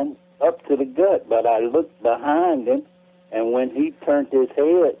hand up to the gut, but I looked behind him, and when he turned his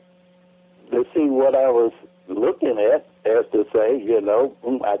head to see what I was looking at, as to say, you know,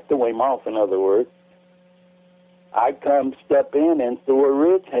 I threw him off, in other words. I come step in and threw a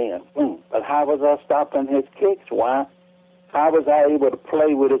ridge hand. But how was I stopping his kicks? Why? How was I able to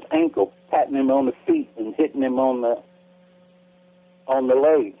play with his ankle, patting him on the feet and hitting him on the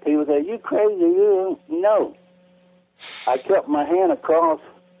leg? People say, you crazy? You no. I kept my hand across,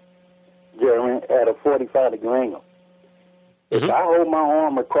 Jeremy, at a 45-degree angle. If I hold my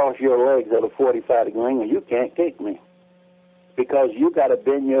arm across your legs at a 45-degree angle, you can't kick me because you got to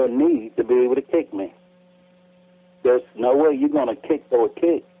bend your knee to be able to kick me. There's no way you're going to throw a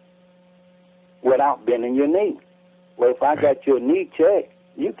kick without bending your knee. Well, if I got your knee checked,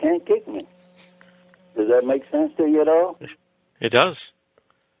 you can't kick me. Does that make sense to you at all? It does.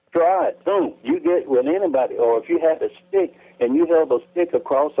 Try it. Boom. You get with anybody, or if you had a stick and you held a stick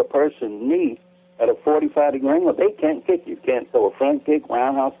across a person's knee at a 45-degree angle, they can't kick you. Can't throw a front kick,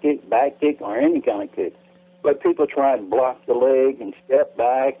 roundhouse kick, back kick, or any kind of kick. But people try and block the leg and step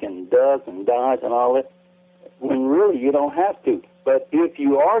back and duck and dodge and all that, when really you don't have to. But if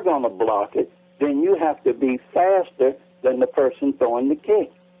you are going to block it, then you have to be faster than the person throwing the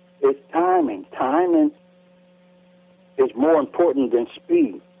kick. It's timing. Timing is more important than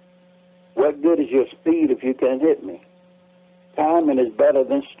speed. What good is your speed if you can't hit me? Timing is better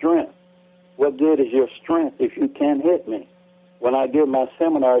than strength. What good is your strength if you can't hit me? When I give my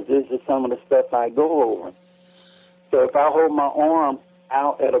seminars, this is some of the stuff I go over. So if I hold my arm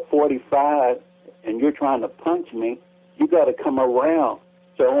out at a 45 and you're trying to punch me, you got to come around.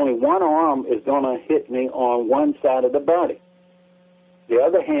 So only one arm is going to hit me on one side of the body. The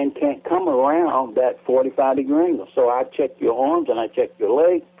other hand can't come around that 45-degree angle. So I check your arms and I check your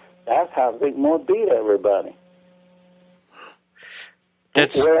legs. That's how Vic Moore beat everybody.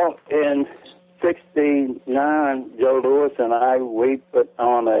 Well, in 1969, Joe Louis and I, we put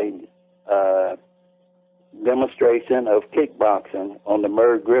on a demonstration of kickboxing on the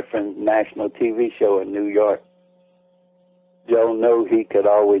Merv Griffin national TV show in New York. Joe knew he could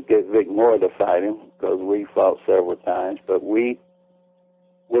always get Vic Moore to fight him because we fought several times, but we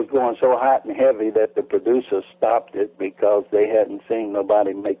was going so hot and heavy that the producers stopped it because they hadn't seen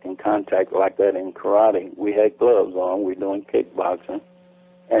nobody making contact like that in karate. We had gloves on, we're doing kickboxing,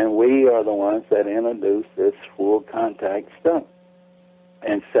 and we are the ones that introduced this full contact stuff.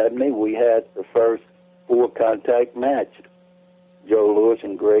 In 70, we had the first full contact match. Joe Louis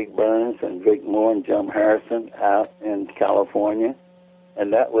and Greg Burns and Vic Moore and Jim Harrison out in California,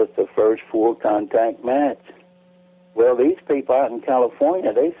 and that was the first full contact match. Well, these people out in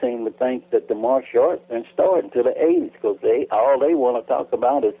California, they seem to think that the martial arts didn't start until the 80s because all they want to talk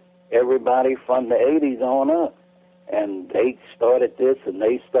about is everybody from the 80s on up. And they started this and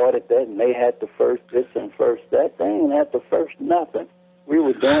they started that and they had the first this and first that. They ain't had the first nothing. We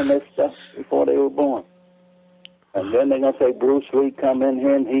were doing this stuff before they were born. And then they're going to say Bruce Lee come in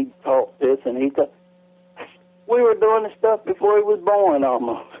here and he taught this and he taught. We were doing this stuff before he was born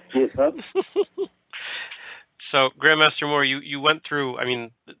almost, you know? So, GrandMaster Moore, you went through, I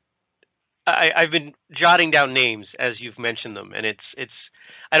mean, I've been jotting down names as you've mentioned them, and it's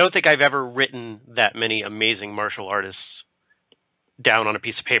I don't think I've ever written that many amazing martial artists down on a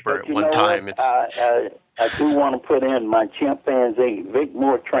piece of paper at one time. I do want to put in my chimpanzee. Vic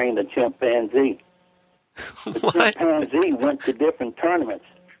Moore trained a chimpanzee. The chimpanzee went to different tournaments.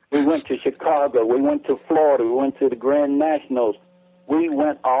 We went to Chicago. We went to Florida. We went to the Grand Nationals. We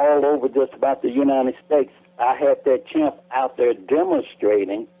went all over just about the United States. I had that chimp out there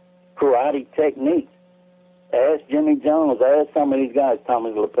demonstrating karate techniques. Ask Jimmy Jones, ask some of these guys,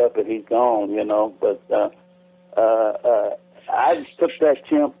 Thomas LePepper, he's gone, you know, but I took that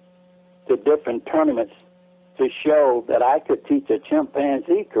chimp to different tournaments to show that I could teach a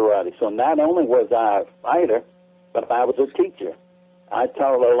chimpanzee karate. So not only was I a fighter, but I was a teacher. I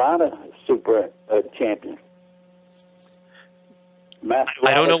taught a lot of super champions. Master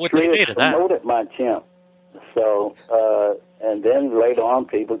I don't know what to say to that. Promoted my chimp. So, and then later on,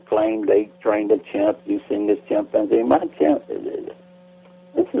 people claimed they trained a chimp. You seen this chimpanzee? My chimp.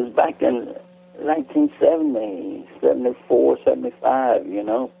 This is back in 1970, 74, 75. You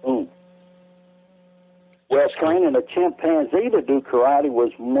know. Boom. Well, training a chimpanzee to do karate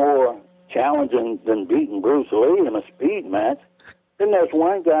was more challenging than beating Bruce Lee in a speed match. Then there's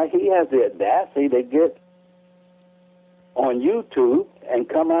one guy. He has the audacity to get on YouTube and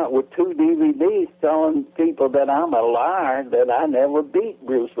come out with 2 DVDs telling people that I'm a liar, that I never beat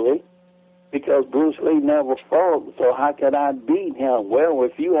Bruce Lee because Bruce Lee never fought, so how could I beat him? Well,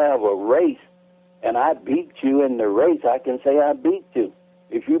 if you have a race and I beat you in the race, I can say I beat you.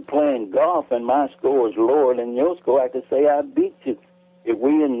 If you're playing golf and my score is lower than your score, I can say I beat you. If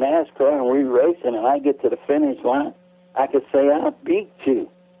we in NASCAR and we racing and I get to the finish line, I can say I beat you.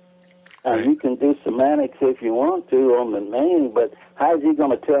 Now, you can do semantics if you want to on the name, but how is he going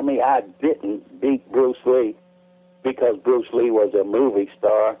to tell me I didn't beat Bruce Lee because Bruce Lee was a movie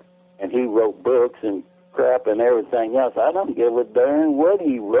star and he wrote books and crap and everything else? I don't give a darn what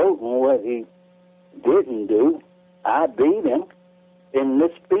he wrote and what he didn't do. I beat him in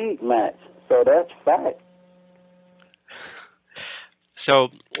this speed match, so that's fact. So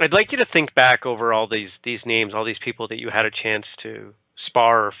I'd like you to think back over all these names, all these people that you had a chance to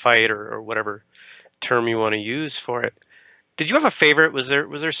spar or fight or whatever term you want to use for it. Did you have a favorite? Was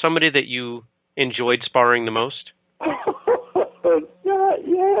there somebody that you enjoyed sparring the most?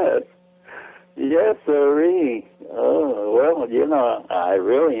 Yes. Yes, sirree. Oh, well, you know, I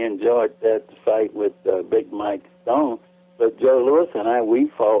really enjoyed that fight with Big Mike Stone. But Joe Louis and I, we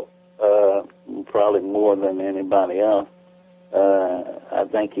fought probably more than anybody else. I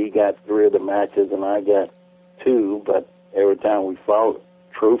think he got 3 of the matches and I got 2, but every time we fought,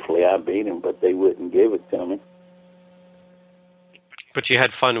 truthfully, I beat him, but they wouldn't give it to me. But you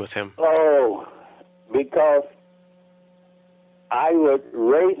had fun with him. Oh, because I would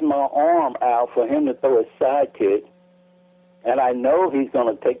raise my arm out for him to throw a side kick, and I know he's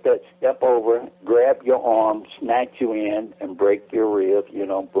going to take that step over, grab your arm, snatch you in, and break your rib, you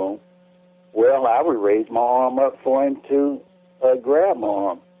know, boom. Well, I would raise my arm up for him to grab my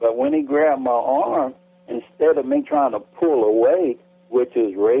arm. But when he grabbed my arm, instead of me trying to pull away, which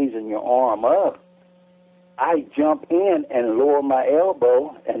is raising your arm up, I jump in and lower my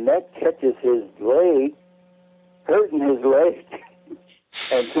elbow, and that catches his leg, hurting his leg.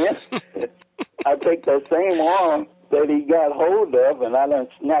 And then I take that same arm that he got hold of, and I done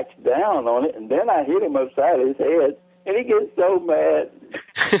snatched down on it, and then I hit him upside his head, and he gets so mad.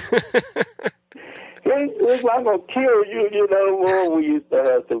 He's like, I'm going to kill you, you know. Well, we used to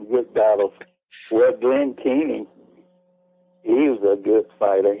have some good battles. Well, Glenn Keeney, he was a good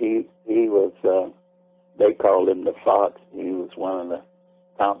fighter. He was, they called him the Fox. He was one of the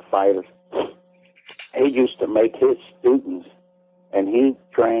top fighters. He used to make his students, and he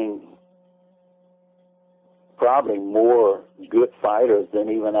trained probably more good fighters than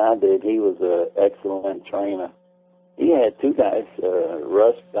even I did. He was an excellent trainer. He had 2 guys,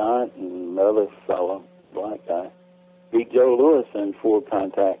 Russ Gaunt and another fellow, black guy, beat Joe Louis in full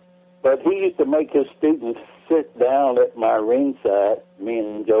contact. But he used to make his students sit down at my ringside, me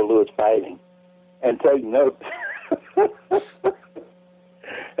and Joe Louis fighting, and take notes.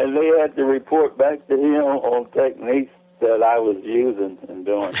 And they had to report back to him on techniques that I was using and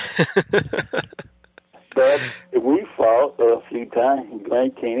doing. But we fought a few times.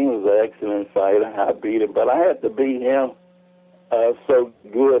 Glenn Keeney was an excellent fighter. I beat him, but I had to beat him so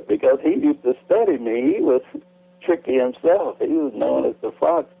good because he used to study me. He was tricky himself. He was known as the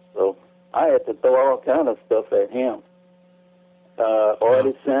Fox, so I had to throw all kind of stuff at him.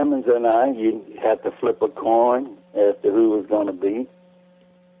 Artie Simmons and I, you had to flip a coin as to who was going to beat.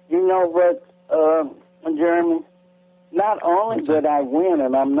 You know what, Jeremy? Not only did I win,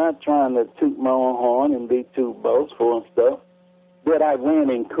 and I'm not trying to toot my own horn and be too boastful and stuff, did I win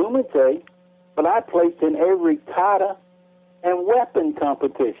in Kumite, but I placed in every kata and weapon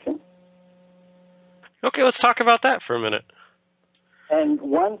competition. Okay, let's talk about that for a minute. And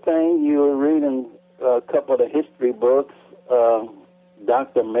one thing, you were reading a couple of the history books,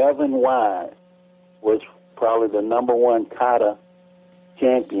 Dr. Melvin Wise was probably the #1 kata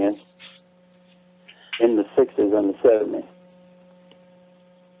champion in the 60s and the 70s.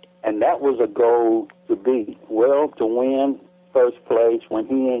 And that was a goal to beat. Well, to win first place when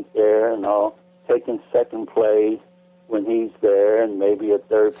he ain't there and all, taking second place when he's there, and maybe a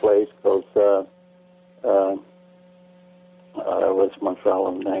third place because, what's my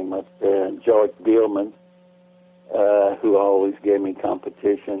fellow's name up there? George Dillman, who always gave me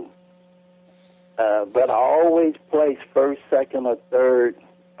competition. But I always placed first, second, or third,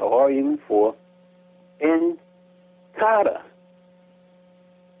 or even fourth, in kata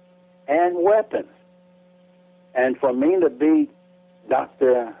and weapons. And for me to beat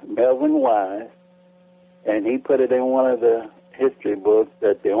Dr. Melvin Wise, and he put it in one of the history books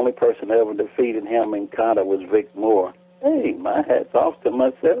that the only person that ever defeated him in kata was Vic Moore. Hey, my hat's off to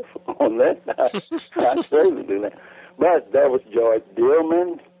myself on that. I certainly do that. But there was George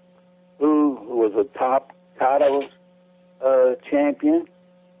Dillman, who was a top kata champion.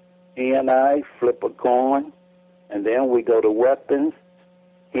 He and I flip a coin, and then we go to weapons.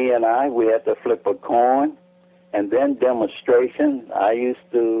 He and I, we had to flip a coin, and then demonstration. I used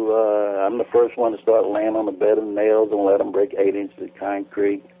to, I'm the first one to start laying on a bed of nails and let them break 8 inches of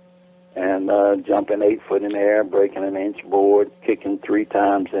concrete, and jumping 8 foot in the air, breaking an inch board, kicking 3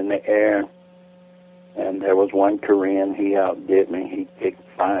 times in the air. And there was one Korean, he outdid me. He kicked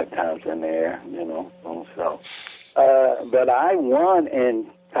 5 times in the air, you know. So, but I won in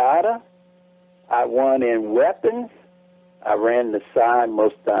kata. I won in weapons. I ran the side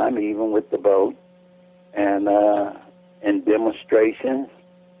most time, even with the boat. And in demonstrations.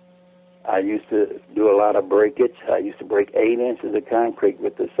 I used to do a lot of breakage. I used to break 8 inches of concrete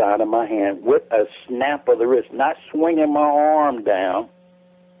with the side of my hand with a snap of the wrist, not swinging my arm down.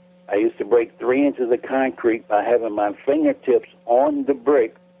 I used to break 3 inches of concrete by having my fingertips on the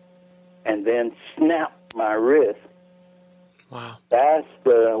brick and then snap my wrist. Wow. That's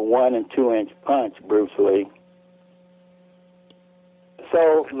the 1 and 2 inch punch, Bruce Lee.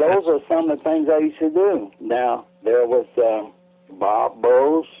 So those are some of the things I used to do. Now, there was Bob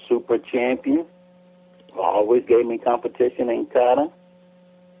Bowes, super champion, always gave me competition in kata.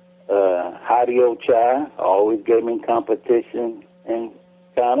 Hadi Chai always gave me competition in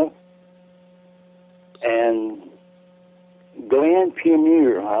kata. And Glenn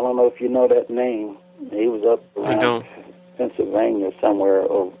Pumure, I don't know if you know that name. He was up around Pennsylvania, somewhere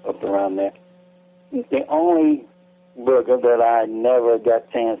up around there. He's the only booger that I never got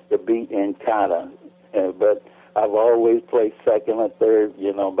a chance to beat in kata. But I've always played second or third,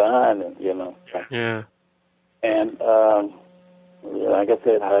 behind him, Yeah. And like I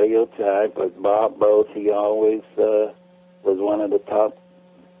said, Hadi Chai, but Bob Bowes, he always was one of the top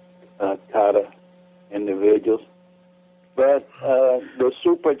kata individuals. But the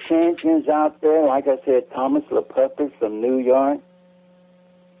super champions out there, like I said, Thomas LePepper from New York,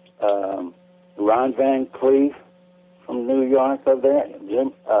 Ron Van Clief from New York over there,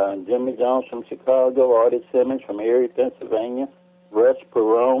 Jimmy Jones from Chicago, Artie Simmons from Erie, Pennsylvania, Russ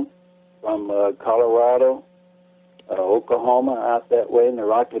Perone from Colorado, Oklahoma, out that way in the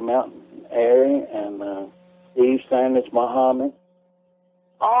Rocky Mountain area, and Steve Sanders Muhammad.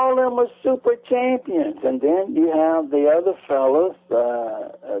 All of them are super champions. And then you have the other fellas,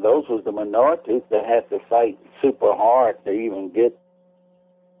 those was the minorities that had to fight super hard to even get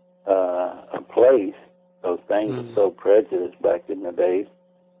a place. Those things were so prejudiced back in the days.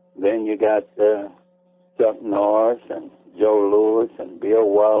 Then you got Chuck Norris and Joe Louis and Bill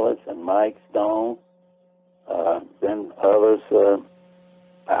Wallace and Mike Stone. Then others,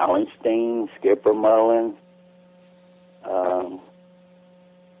 Alan Steen, Skipper Mullins,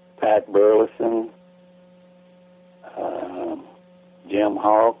 Pat Burleson, Jim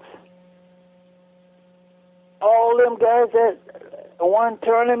Hawks. All them guys that won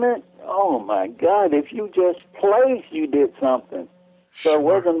tournament, oh my God, if you just placed, you did something. So it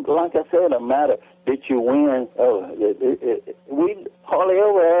wasn't, like I said, a matter, did you win? We hardly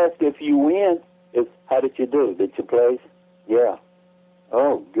ever ask if you win, how did you do? Did you place? Yeah.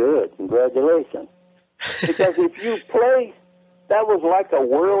 Oh, good. Congratulations. Because if you place, that was like a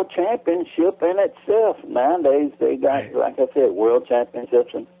world championship in itself. Nowadays, they got, like I said, world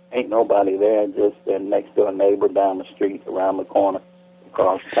championships, and ain't nobody there, just their next door neighbor down the street, around the corner,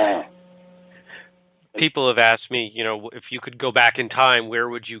 across town. People have asked me, if you could go back in time, where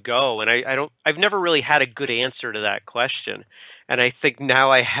would you go? And I've never really had a good answer to that question. And I think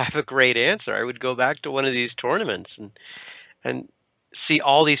now I have a great answer. I would go back to one of these tournaments and see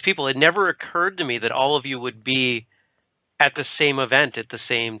all these people. It never occurred to me that all of you would be at the same event at the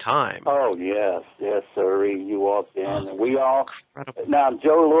same time. Oh, yes, sir. You walked in, and we all... Incredible. Now,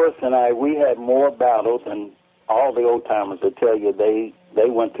 Joe Louis and I, we had more battles, and all the old-timers will tell you they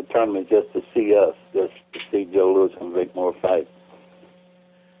went to tournaments just to see us, just to see Joe Louis and Vic Moore fight.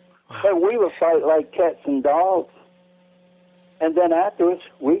 Wow. But we would fight like cats and dogs. And then afterwards,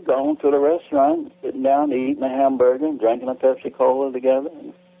 we'd go into the restaurant, sitting down, eating a hamburger, and drinking a Pepsi-Cola together.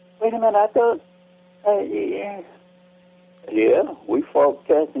 And, wait a minute, I thought... Yeah, we fought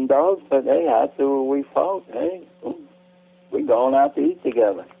cats and dogs, but hey, after we fought, hey, we going out to eat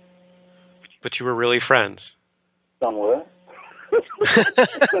together. But you were really friends. Somewhat.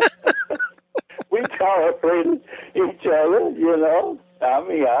 We tolerated each other, I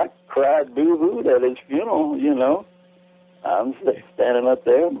mean, I cried boo-hoo at his funeral, I'm standing up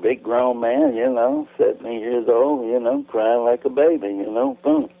there, big grown man, 70 years old, crying like a baby,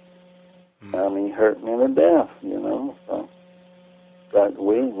 boom. I mean, hurt me to death, So. But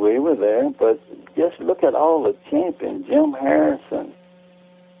we were there. But just look at all the champions, Jim Harrison.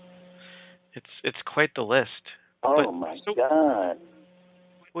 It's quite the list. Oh, my God.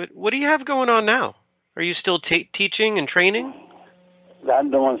 What do you have going on now? Are you still teaching and training? I'm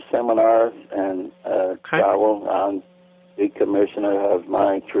doing seminars and travel. I'm the commissioner of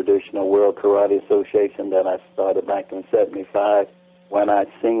my traditional World Karate Association that I started back in 75. When I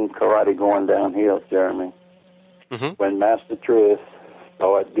seen karate going downhill, Jeremy, when Master Trias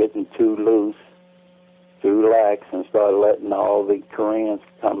started getting too loose, too lax, and started letting all the Koreans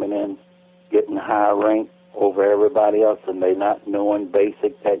coming in, getting high rank over everybody else, and they not knowing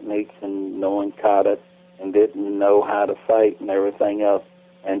basic techniques and knowing kata and didn't know how to fight and everything else,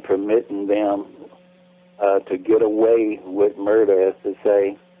 and permitting them to get away with murder, as to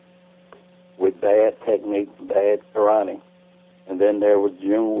say, with bad technique, bad karate. And then there was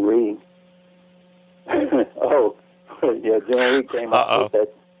Jhoon Rhee. Oh, yeah, Jhoon Rhee came up with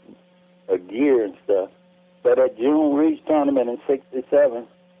that gear and stuff. But at Jhoon Rhee's tournament in '67,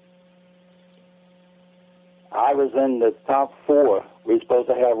 I was in the top 4. We were supposed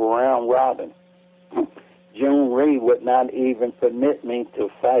to have a round robin. Jhoon Rhee would not even permit me to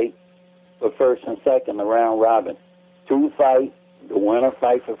fight for first and second, the round robin. 2 fight, the winner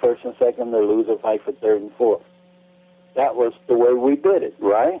fight for first and second, the loser fight for third and fourth. That was the way we did it,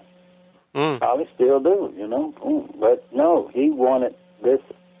 right? Probably still do, you know. But no, he wanted this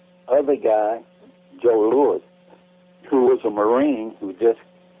other guy, Joe Lewis, who was a Marine who just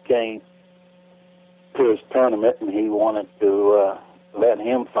came to his tournament, and he wanted to let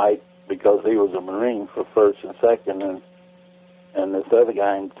him fight because he was a Marine for first and second, and this other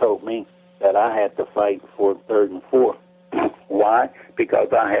guy told me that I had to fight for third and fourth. Why? Because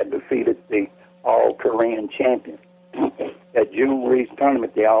I had defeated the All-Korean champion. At Jhoon Rhee's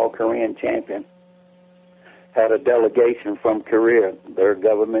tournament, the All-Korean champion had a delegation from Korea. Their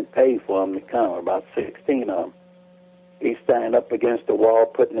government paid for them to come, about 16 of them. He's standing up against the wall,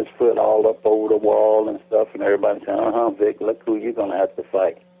 putting his foot all up over the wall and stuff, and everybody saying, Vic, look who you're going to have to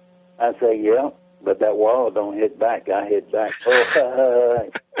fight. I say, yeah, but that wall don't hit back. I hit back.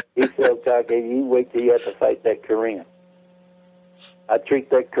 He said, Cocky, you wait till you have to fight that Korean. I treat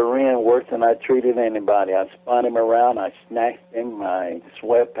that Korean worse than I treated anybody. I spun him around. I snatched him. I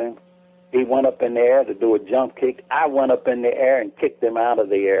swept him. He went up in the air to do a jump kick. I went up in the air and kicked him out of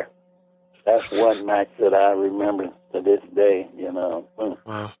the air. That's one match that I remember to this day, you know.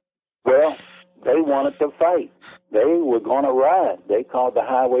 Wow. Well, they wanted to fight. They were going to ride. They called the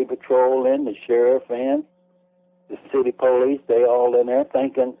highway patrol in, the sheriff in, the city police. They all in there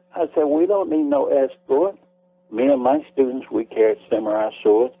thinking, I said, we don't need no escort. Me and my students, we carried samurai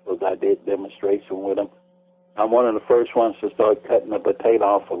swords because I did demonstration with them. I'm one of the first ones to start cutting a potato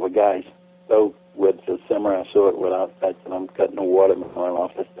off of a guy's throat with a samurai sword without touching them, cutting the watermelon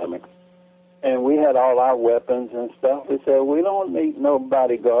off the stomach. And we had all our weapons and stuff. We said, we don't need no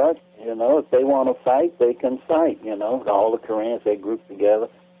bodyguards. You know, if they want to fight, they can fight, you know. All the Koreans, they grouped together.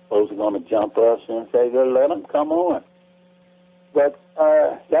 Those are going to jump us and say, well, let them come on. But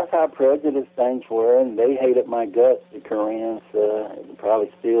that's how prejudiced things were, and they hated my guts, the Koreans.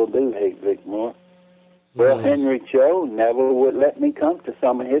 Probably still do hate Vic Moore. Well, Henry Cho never would let me come to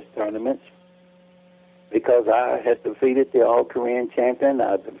some of his tournaments because I had defeated the All-Korean champion.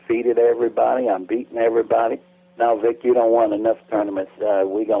 I defeated everybody. I'm beating everybody. Now, Vic, you don't want enough tournaments.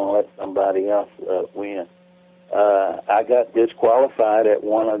 We're going to let somebody else win. I got disqualified at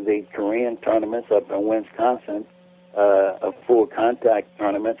one of the Korean tournaments up in Wisconsin, a full contact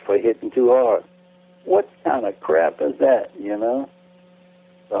tournament for hitting too hard. What kind of crap is that, you know?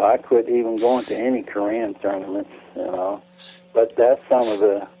 So I quit even going to any Korean tournaments, you know. But that's some of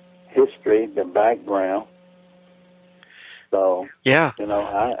the history, the background. So, yeah, you know,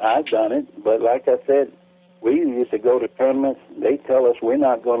 I've done it. But like I said, we used to go to tournaments. They tell us we're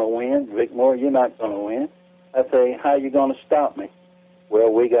not going to win. Vic Moore, you're not going to win. I say, how are you going to stop me?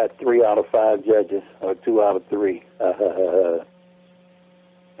 Well, we got 3 out of 5 judges, or 2 out of 3.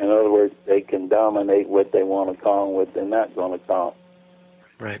 In other words, they can dominate what they want to call and what they're not going to call.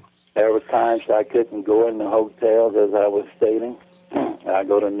 Right. There were times I couldn't go in the hotels, as I was stating. I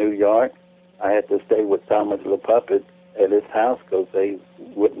go to New York. I had to stay with Thomas LePuppet at his house because they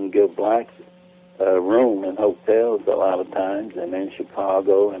wouldn't give blacks room in hotels a lot of times, and in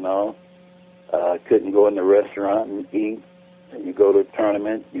Chicago and all. Couldn't go in the restaurant and eat. You go to a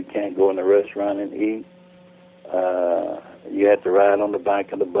tournament, you can't go in the restaurant and eat. You have to ride on the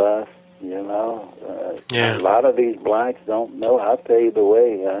back of the bus, you know. A lot of these blacks don't know I paved the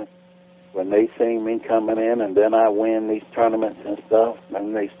way. When they see me coming in and then I win these tournaments and stuff,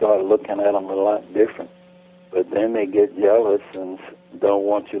 then they start looking at them a lot different. But then they get jealous and don't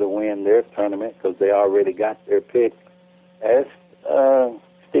want you to win their tournament because they already got their pick. Ask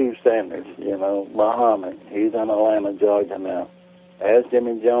Steve Sanders, you know, Muhammad. He's in Atlanta, Georgia now. Ask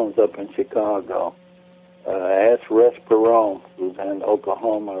Jimmy Jones up in Chicago. Ask Russ Perone, who's in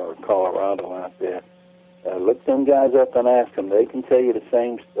Oklahoma or Colorado out there. Look them guys up and ask them. They can tell you the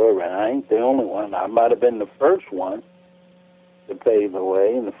same story. I ain't the only one. I might have been the first one to pave the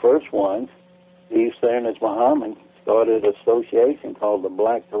way. And the first ones, Steve Sanders Muhammad started an association called the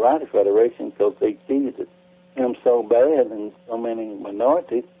Black Karate Federation because they teased him so bad and so many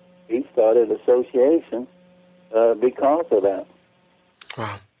minorities. He started an association because of that.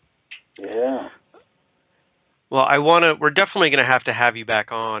 Wow. Yeah. Well, we're definitely going to have you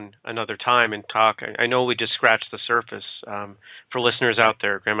back on another time and talk. I know we just scratched the surface. For listeners out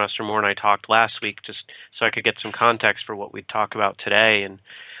there, GrandMaster Moore and I talked last week just so I could get some context for what we'd talk about today. And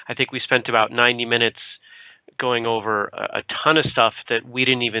I think we spent about 90 minutes going over a ton of stuff that we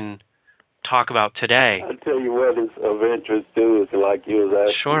didn't even talk about today. I'll tell you what is of interest, too, is like you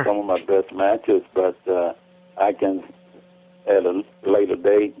was asking some of my best matches, but I can, at a later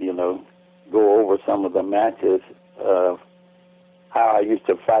date, go over some of the matches of how I used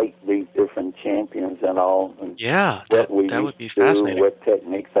to fight these different champions and all. And that would be fascinating. What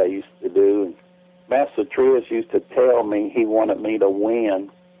techniques I used to do. And Master Trias used to tell me he wanted me to win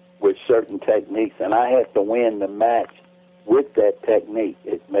with certain techniques, and I had to win the match with that technique.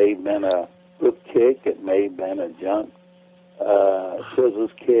 It may have been a hook kick, it may have been a jump,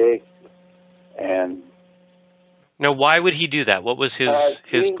 scissors kick, and now, why would he do that? What was his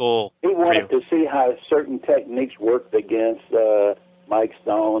goal? He wanted to see how certain techniques worked against Mike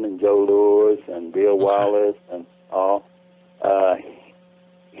Stone and Joe Louis and Bill Wallace and all.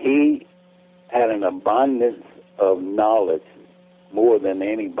 He had an abundance of knowledge, more than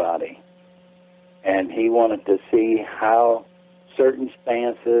anybody, and he wanted to see how certain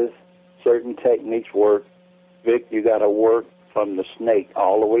stances, certain techniques work. Vic, you got to work from the snake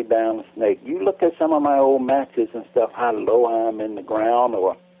all the way down the snake. You look at some of my old matches and stuff, how low I'm in the ground,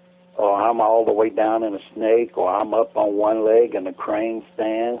 or I'm all the way down in a snake, or I'm up on one leg in a crane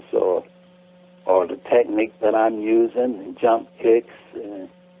stance, or the technique that I'm using, jump kicks,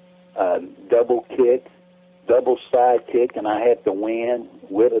 double kick, double side kick, and I had to win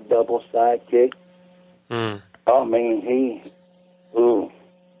with a double side kick. I mean, he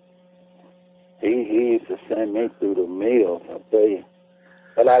used to send me through the meals, I'll tell you.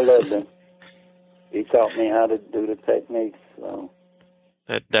 But I loved him. He taught me how to do the techniques. So.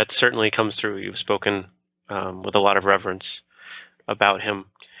 That certainly comes through. You've spoken with a lot of reverence about him.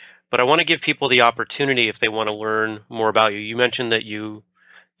 But I want to give people the opportunity if they want to learn more about you. You mentioned that you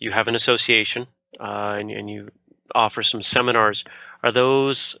have an association and you offer some seminars.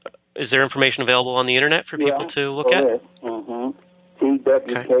 Is there information available on the internet for people to look at?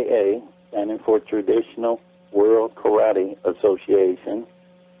 TWKA, standing for Traditional World Karate Association.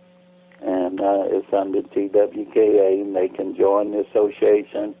 And it's under TWKA, and they can join the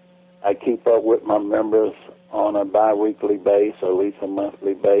association. I keep up with my members on a bi-weekly base, or at least a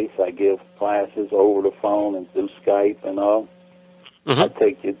monthly base. I give classes over the phone and through Skype and all. I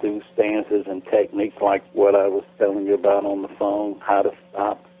take you through stances and techniques like what I was telling you about on the phone, how to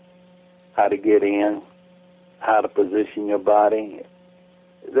stop, how to get in, how to position your body.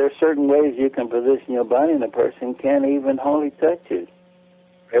 There are certain ways you can position your body, and a person can't even hardly touch you.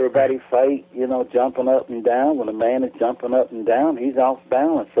 Everybody fight, jumping up and down. When a man is jumping up and down, he's off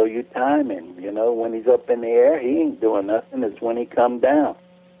balance, so you time him. When he's up in the air, he ain't doing nothing. It's when he come down,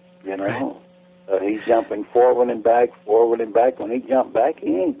 he's jumping forward and back. When he jump back,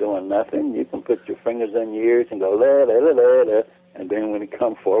 he ain't doing nothing. You can put your fingers in your ears and go, la, la, la, la, la. And then when he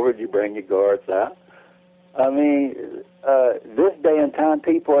come forward, you bring your guards out. I mean, this day and time,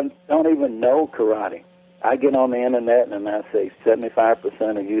 people don't even know karate. I get on the internet and I say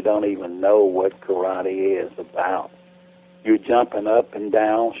 75% of you don't even know what karate is about. You're jumping up and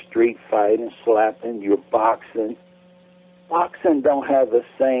down, street fighting, slapping, you're boxing. Boxing don't have the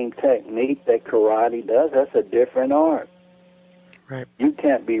same technique that karate does. That's a different art. Right. You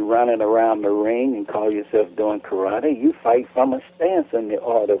can't be running around the ring and call yourself doing karate. You fight from a stance in the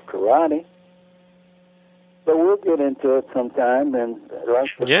art of karate. So we'll get into it sometime, and like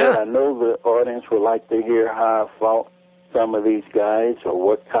I said, I know the audience would like to hear how I fought some of these guys, or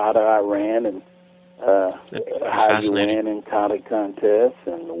what kata I ran, and how you win in kata contests,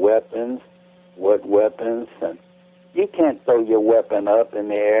 and weapons, what weapons, and you can't throw your weapon up in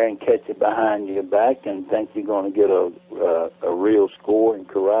the air and catch it behind your back and think you're going to get a real score in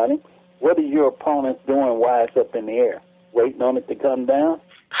karate. What is your opponent doing while it's up in the air? Waiting on it to come down?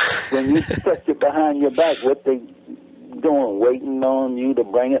 When you touch it behind your back, what they doing? Waiting on you to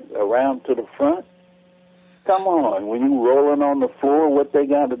bring it around to the front? Come on. When you rolling on the floor, what they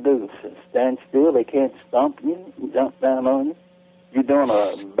got to do? Stand still? They can't stomp you and jump down on you? You're doing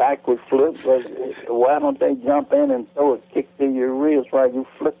a backward flip, but why don't they jump in and throw a kick to your ribs while you're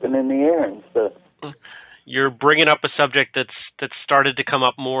flipping in the air and stuff? You're bringing up a subject that's started to come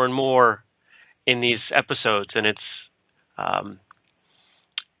up more and more in these episodes, and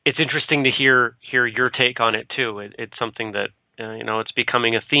it's interesting to hear your take on it too. It's something that it's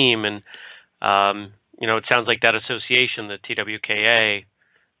becoming a theme, and it sounds like that association, the TWKA.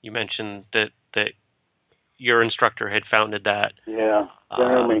 You mentioned that your instructor had founded that. Yeah.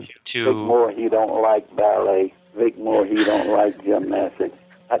 Vic Moore, he don't like ballet. Vic Moore, he don't like gymnastics.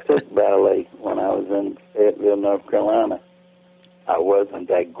 I took ballet when I was in Fayetteville, North Carolina. I wasn't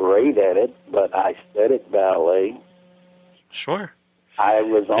that great at it, but I studied ballet. Sure. I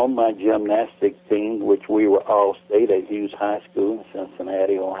was on my gymnastic team, which we were all state at Hughes High School in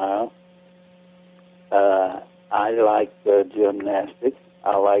Cincinnati, Ohio. I like gymnastics.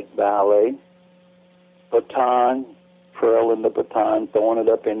 I like ballet. Baton, twirling the baton, throwing it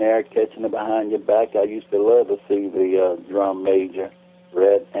up in the air, catching it behind your back. I used to love to see the drum major,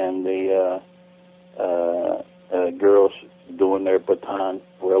 Red, and the girls doing their baton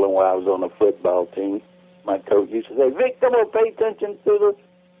twirling while I was on the football team. My coach used to say, Vic, come on, pay attention to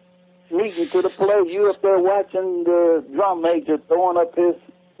the meeting, to the play. You up there watching the drum major throwing up his,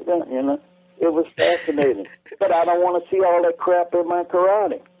 you know. It was fascinating. But I don't want to see all that crap in my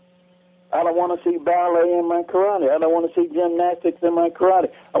karate. I don't want to see ballet in my karate. I don't want to see gymnastics in my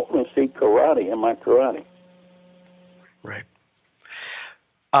karate. I want to see karate in my karate. Right.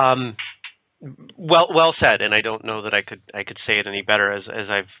 Well said. And I don't know that I could say it any better. As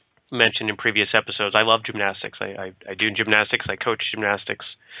I've mentioned in previous episodes, I love gymnastics. I do gymnastics. I coach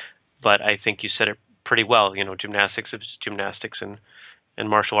gymnastics. But I think you said it pretty well. You know, gymnastics is gymnastics, and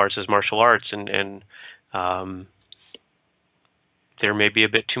martial arts is martial arts, and there may be a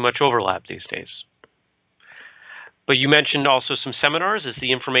bit too much overlap these days. But you mentioned also some seminars. Is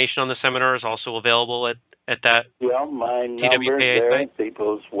the information on the seminars also available at that? Yeah, my number there.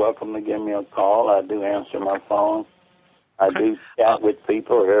 People's welcome to give me a call. I do answer my phone. I do chat with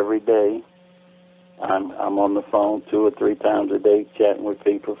people every day. I'm on the phone 2 or 3 times a day chatting with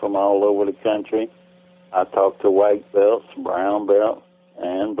people from all over the country. I talk to white belts, brown belts,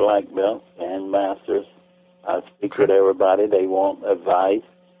 and black belts, and masters. I speak with everybody. They want advice.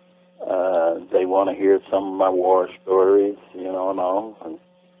 They want to hear some of my war stories, you know, and all. And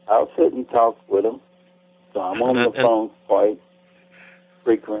I'll sit and talk with them. So I'm on the phone quite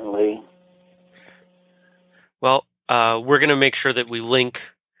frequently. Well, we're going to make sure that we link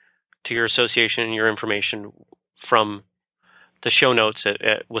to your association and your information from the show notes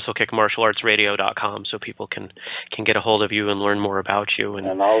at whistlekickmartialartsradio.com, so people can get a hold of you and learn more about you.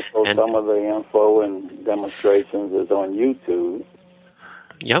 And also some of the info and demonstrations is on YouTube.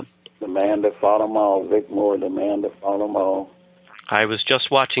 Yep. The man that fought them all, Vic Moore, the man that fought them all. I was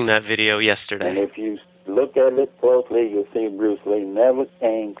just watching that video yesterday. And if you look at it closely, you'll see Bruce Lee never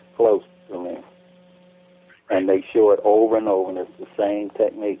came close to me. And they show it over and over, and it's the same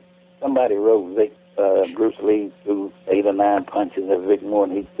technique. Somebody wrote Bruce Lee threw 8 or 9 punches at Vic Moore,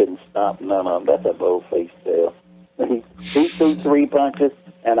 and he couldn't stop none of them. That's a bold-faced tale. He threw 3 punches,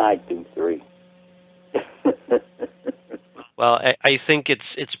 and I threw 3. Well, I think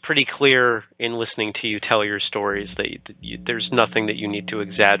it's pretty clear in listening to you tell your stories that there's nothing that you need to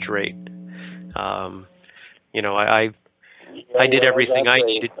exaggerate. You know, I did everything I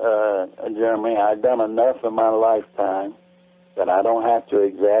needed. Jeremy, I've done enough in my lifetime that I don't have to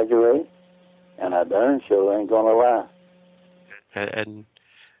exaggerate, and I darn sure ain't gonna lie. And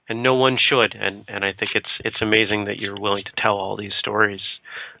no one should. And I think it's amazing that you're willing to tell all these stories.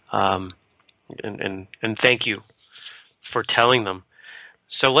 And thank you for telling them.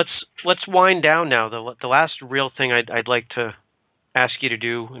 So let's wind down now. The last real thing I'd like to ask you to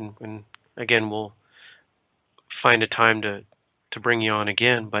do, and again we'll find a time to bring you on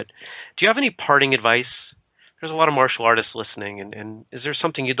again. But do you have any parting advice? There's a lot of martial artists listening, and is there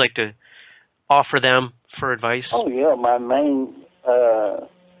something you'd like to offer them for advice? Oh yeah, my main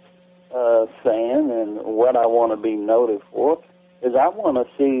saying and what I want to be noted for is I want to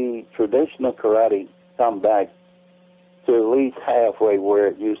see traditional karate come back to at least halfway where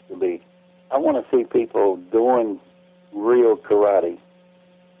it used to be. I want to see people doing real karate,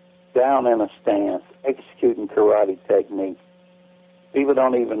 down in a stance, executing karate techniques. People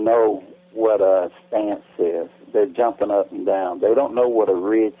don't even know what a stance is. They're jumping up and down. They don't know what a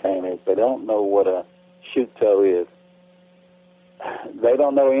rear chain is. They don't know what a shoot toe is. They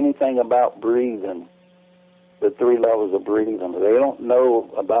don't know anything about breathing, the 3 levels of breathing. They don't know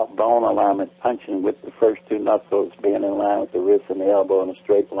about bone alignment, punching with the first 2 knuckles being in line with the wrist and the elbow in a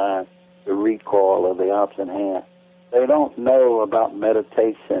straight line, the recoil of the opposite hand. They don't know about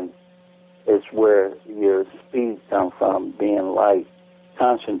meditation. It's where your speed comes from, being light.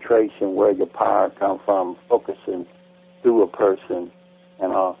 Concentration, where your power comes from, focusing through a person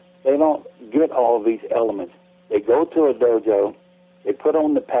and all. They don't get all these elements. They go to a dojo, they put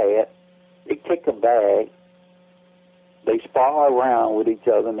on the pad, they kick a bag, they spar around with each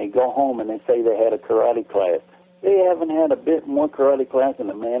other, and they go home and they say they had a karate class. They haven't had a bit more karate class than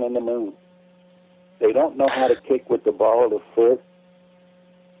the man in the moon. They don't know how to kick with the ball of the foot.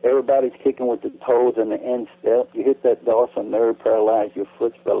 Everybody's kicking with the toes and the instep. You hit that dorsal nerve, paralyze your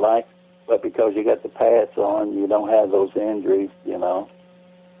foot for life. But because you got the pads on, you don't have those injuries, you know.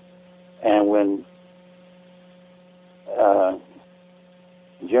 And when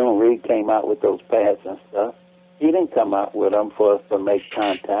Jhoon Rhee came out with those pads and stuff, he didn't come out with them for us to make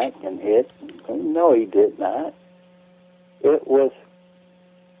contact and hit. No, he did not. It was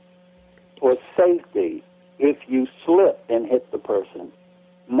for safety if you slip and hit the person,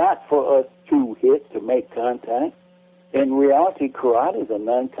 not for us to hit to make contact. In reality, karate is a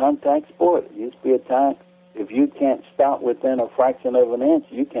non-contact sport. It used to be a time if you can't stop within a fraction of an inch,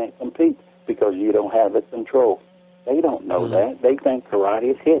 you can't compete because you don't have the control. They don't know that. They think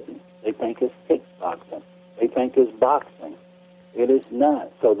karate is hitting. They think it's kickboxing. They think it's boxing. It is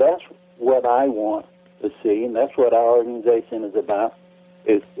not. So that's what I want to see, and that's what our organization is about,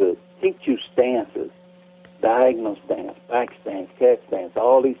 is to teach you stances, diagonal stance, back stance, catch stance,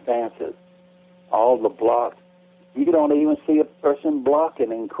 all these stances, all the blocks. You don't even see a person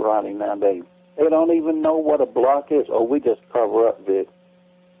blocking in karate nowadays. They don't even know what a block is. Oh, we just cover up, Vic.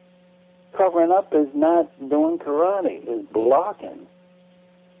 Covering up is not doing karate. It's blocking.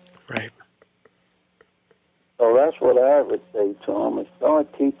 Right. So that's what I would say to them, is start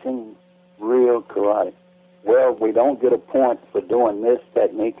teaching real karate. Well, we don't get a point for doing this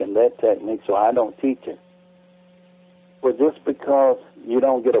technique and that technique, so I don't teach it. Well, just because you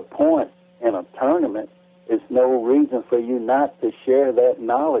don't get a point in a tournament is no reason for you not to share that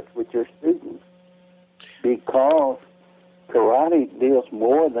knowledge with your students, because karate deals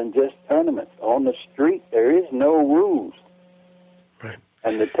more than just tournaments. On the street, there is no rules. Right.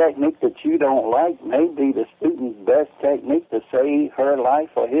 And the technique that you don't like may be the student's best technique to save her life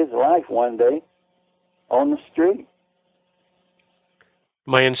or his life one day on the street.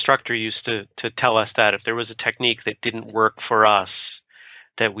 My instructor used to tell us that if there was a technique that didn't work for us,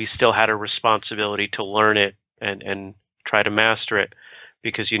 that we still had a responsibility to learn it and try to master it,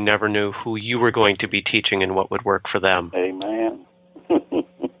 because you never knew who you were going to be teaching and what would work for them. Amen.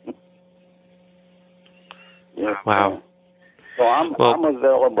 Yes, wow. Man. So I'm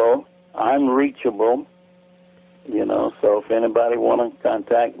available. I'm reachable. You know, so if anybody want to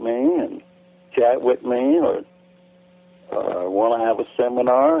contact me and chat with me, or want to have a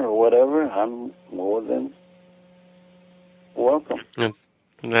seminar or whatever, I'm more than welcome.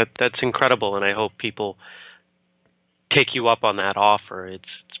 That's incredible, and I hope people take you up on that offer.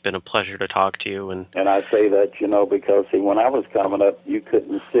 It's been a pleasure to talk to you. And I say that, you know, because, see, when I was coming up, you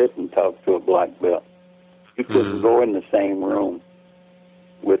couldn't sit and talk to a black belt. You couldn't go in the same room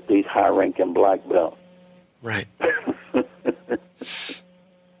with these high-ranking black belts. Right.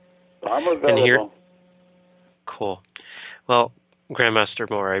 I'm available. Cool. Well, GrandMaster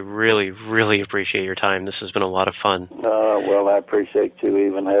Moore, I really, really appreciate your time. This has been a lot of fun. Well, I appreciate you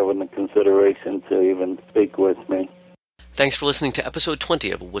even having the consideration to even speak with me. Thanks for listening to episode 20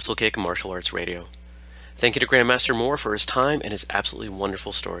 of Whistlekick Martial Arts Radio. Thank you to GrandMaster Moore for his time and his absolutely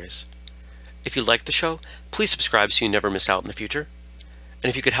wonderful stories. If you liked the show, please subscribe so you never miss out in the future. And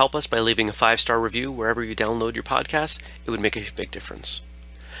if you could help us by leaving a 5-star review wherever you download your podcast, it would make a big difference.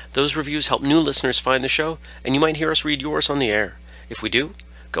 Those reviews help new listeners find the show, and you might hear us read yours on the air. If we do,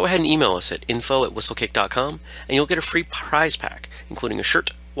 go ahead and email us at info@whistlekick.com, and you'll get a free prize pack, including a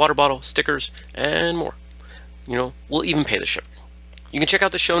shirt, water bottle, stickers, and more. You know, we'll even pay the shipping. You can check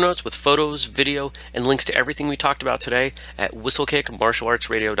out the show notes with photos, video, and links to everything we talked about today at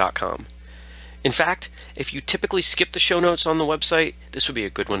whistlekickmartialartsradio.com. In fact, if you typically skip the show notes on the website, this would be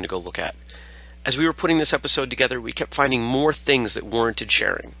a good one to go look at. As we were putting this episode together, we kept finding more things that warranted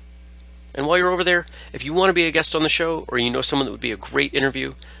sharing. And while you're over there, if you want to be a guest on the show, or you know someone that would be a great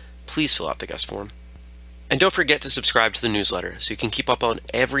interview, please fill out the guest form. And don't forget to subscribe to the newsletter so you can keep up on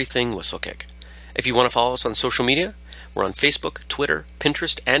everything Whistlekick. If you want to follow us on social media, we're on Facebook, Twitter,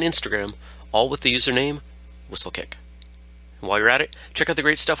 Pinterest, and Instagram, all with the username Whistlekick. And while you're at it, check out the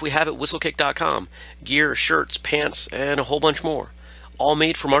great stuff we have at whistlekick.com. Gear, shirts, pants, and a whole bunch more. All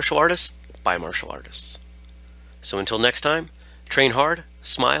made for martial artists by martial artists. So until next time, train hard,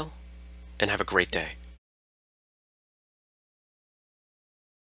 smile, and have a great day.